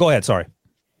 But go ahead. Sorry.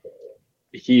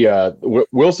 He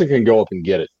Wilson can go up and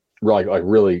get it. Like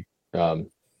really. So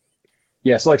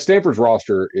like Stanford's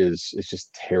roster is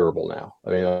just terrible now. I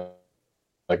mean,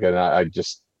 I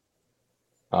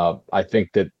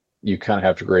think that you kind of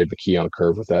have to grade McKee on a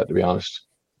curve with that, to be honest.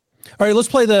 All right, let's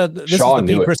play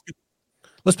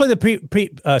Let's play the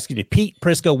Pete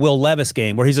Prisco, Will Levis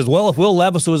game where he says, well, if Will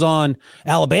Levis was on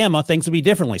Alabama, things would be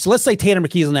differently. So let's say Tanner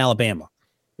McKee is in Alabama.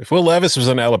 If Will Levis was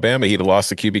on Alabama, he'd have lost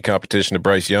the QB competition to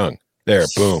Bryce Young. There,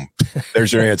 boom.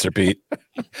 There's your answer, Pete.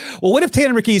 Well, what if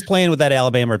Tanner McKee's playing with that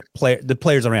Alabama the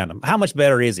players around him? How much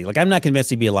better is he? Like, I'm not convinced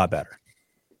he'd be a lot better.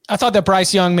 I thought that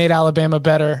Bryce Young made Alabama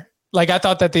better Like, I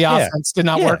thought that the offense did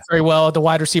not work very well. The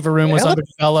wide receiver room was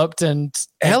underdeveloped. And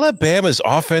Alabama's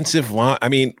offensive line, I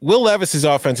mean, Will Levis's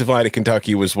offensive line at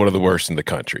Kentucky was one of the worst in the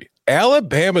country.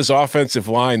 Alabama's offensive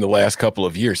line the last couple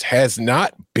of years has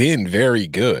not been very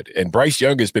good, and Bryce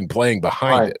Young has been playing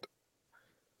behind it.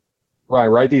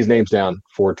 Ryan, write these names down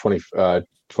for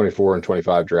 24 and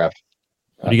 25 draft.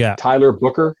 What do you got? Tyler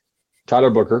Booker.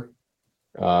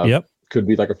 Yep. Could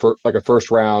be like a first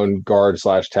round guard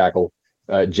 / tackle.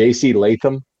 J.C.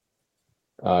 Latham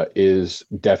is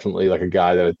definitely like a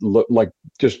guy that look like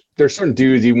just there's certain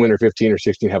dudes even when they're 15 or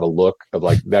 16 have a look of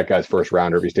like that guy's first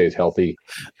rounder if he stays healthy.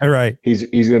 All right. He's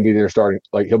going to be their starting,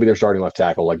 like he'll be their starting left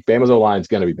tackle. Like Bama's O-line is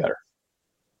going to be better.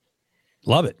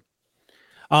 Love it.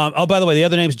 By the way, the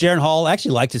other name's Jaron Hall. I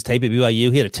actually liked his tape at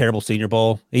BYU. He had a terrible Senior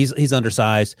Bowl. He's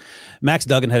undersized. Max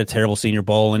Duggan had a terrible Senior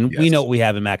Bowl, and we know what we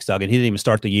have in Max Duggan. He didn't even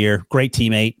start the year. Great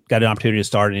teammate. Got an opportunity to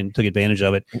start and took advantage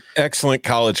of it. Excellent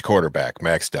college quarterback,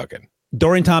 Max Duggan.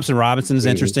 Dorian Thompson-Robinson is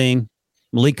interesting.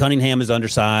 Malik Cunningham is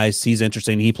undersized. He's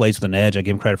interesting. He plays with an edge. I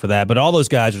give him credit for that. But all those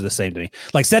guys are the same to me.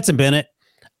 Like Stetson Bennett,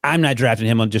 I'm not drafting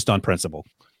him just on principle.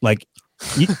 Like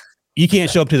you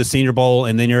can't show up to the Senior Bowl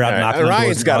and then you're out knocking on doors.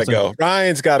 Ryan's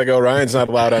got to go. Ryan's not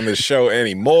allowed on this show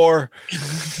anymore.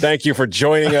 Thank you for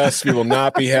joining us. We will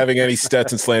not be having any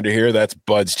Stetson slander here. That's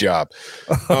Bud's job.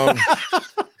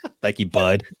 Thank you,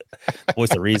 Bud.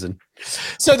 What's the reason?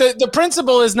 So the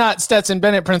principle is not Stetson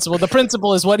Bennett principle. The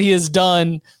principle is what he has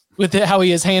done with it, how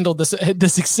he has handled the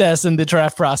success in the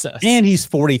draft process. And he's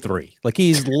 43. Like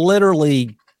he's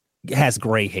literally has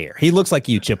gray hair. He looks like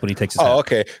you, Chip, when he takes his hat.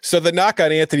 Okay. So the knock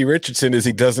on Anthony Richardson is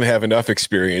he doesn't have enough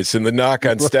experience, and the knock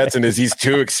on Stetson is he's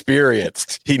too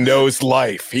experienced. He knows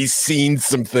life. He's seen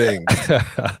some things.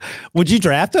 Would you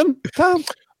draft him, Tom?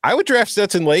 I would draft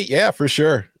Stetson late. Yeah, for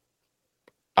sure.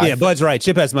 Yeah, Bud's right.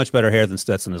 Chip has much better hair than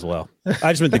Stetson as well.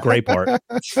 I just meant the gray part.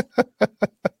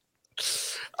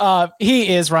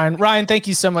 He is Ryan. Ryan, thank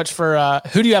you so much for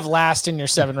who do you have last in your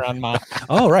 7-round mock?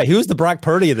 Oh, right. Who's the Brock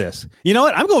Purdy of this? You know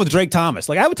what? I'm going with Drake Thomas.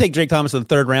 Like I would take Drake Thomas in the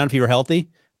 3rd round if he were healthy,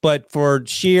 but for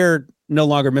sheer no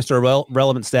longer Mr.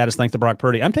 Relevant status, thanks to Brock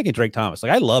Purdy, I'm taking Drake Thomas.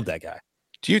 Like I love that guy.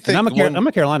 Do you think I'm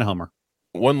a Carolina homer?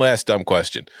 One last dumb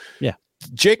question. Yeah.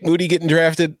 Jake Moody getting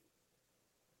drafted.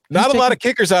 Not a lot of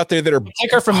kickers out there that are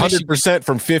 100%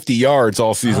 from 50 yards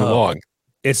all season long.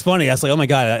 It's funny. I was like, oh my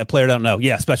God, a player I don't know.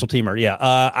 Yeah, special teamer. Yeah.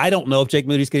 I don't know if Jake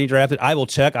Moody's getting drafted. I will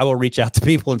check. I will reach out to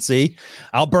people and see.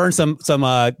 I'll burn some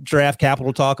draft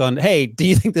capital talk on, hey, do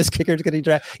you think this kicker is getting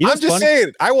drafted? You know, I'm just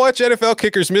saying, I watch NFL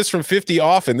kickers miss from 50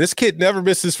 often. This kid never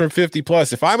misses from 50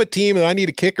 plus. If I'm a team and I need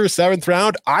a kicker 7th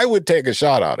round, I would take a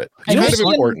shot on it. It's kind of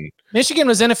important. Michigan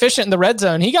was inefficient in the red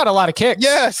zone. He got a lot of kicks.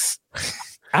 Yes.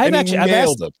 I've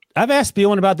asked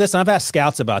Spielman about this, and I've asked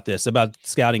scouts about this, about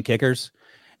scouting kickers.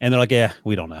 And they're like, yeah,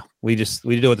 we don't know. We do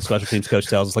what the special teams coach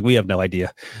tells us. Like, we have no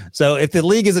idea. So if the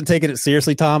league isn't taking it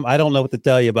seriously, Tom, I don't know what to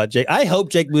tell you about Jake. I hope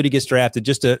Jake Moody gets drafted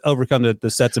just to overcome the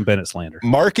Stetson Bennett slander.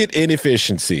 Market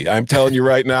inefficiency. I'm telling you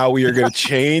right now, we are going to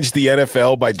change the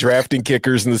NFL by drafting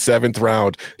kickers in the 7th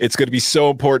round. It's going to be so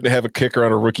important to have a kicker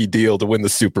on a rookie deal to win the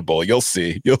Super Bowl. You'll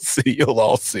see. You'll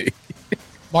all see.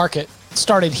 Market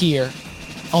started here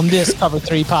on this Cover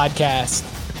 3 podcast.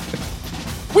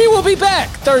 We will be back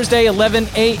Thursday, 11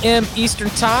 a.m. Eastern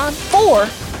Time for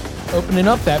opening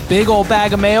up that big old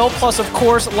bag of mail, plus, of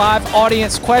course, live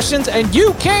audience questions. And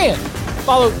you can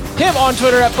follow him on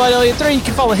Twitter at BudElliott3. You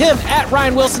can follow him at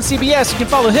Ryan Wilson CBS. You can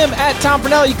follow him at Tom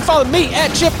Fernelli. You can follow me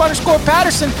at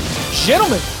Chip_Patterson.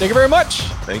 Gentlemen, thank you very much.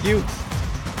 Thank you.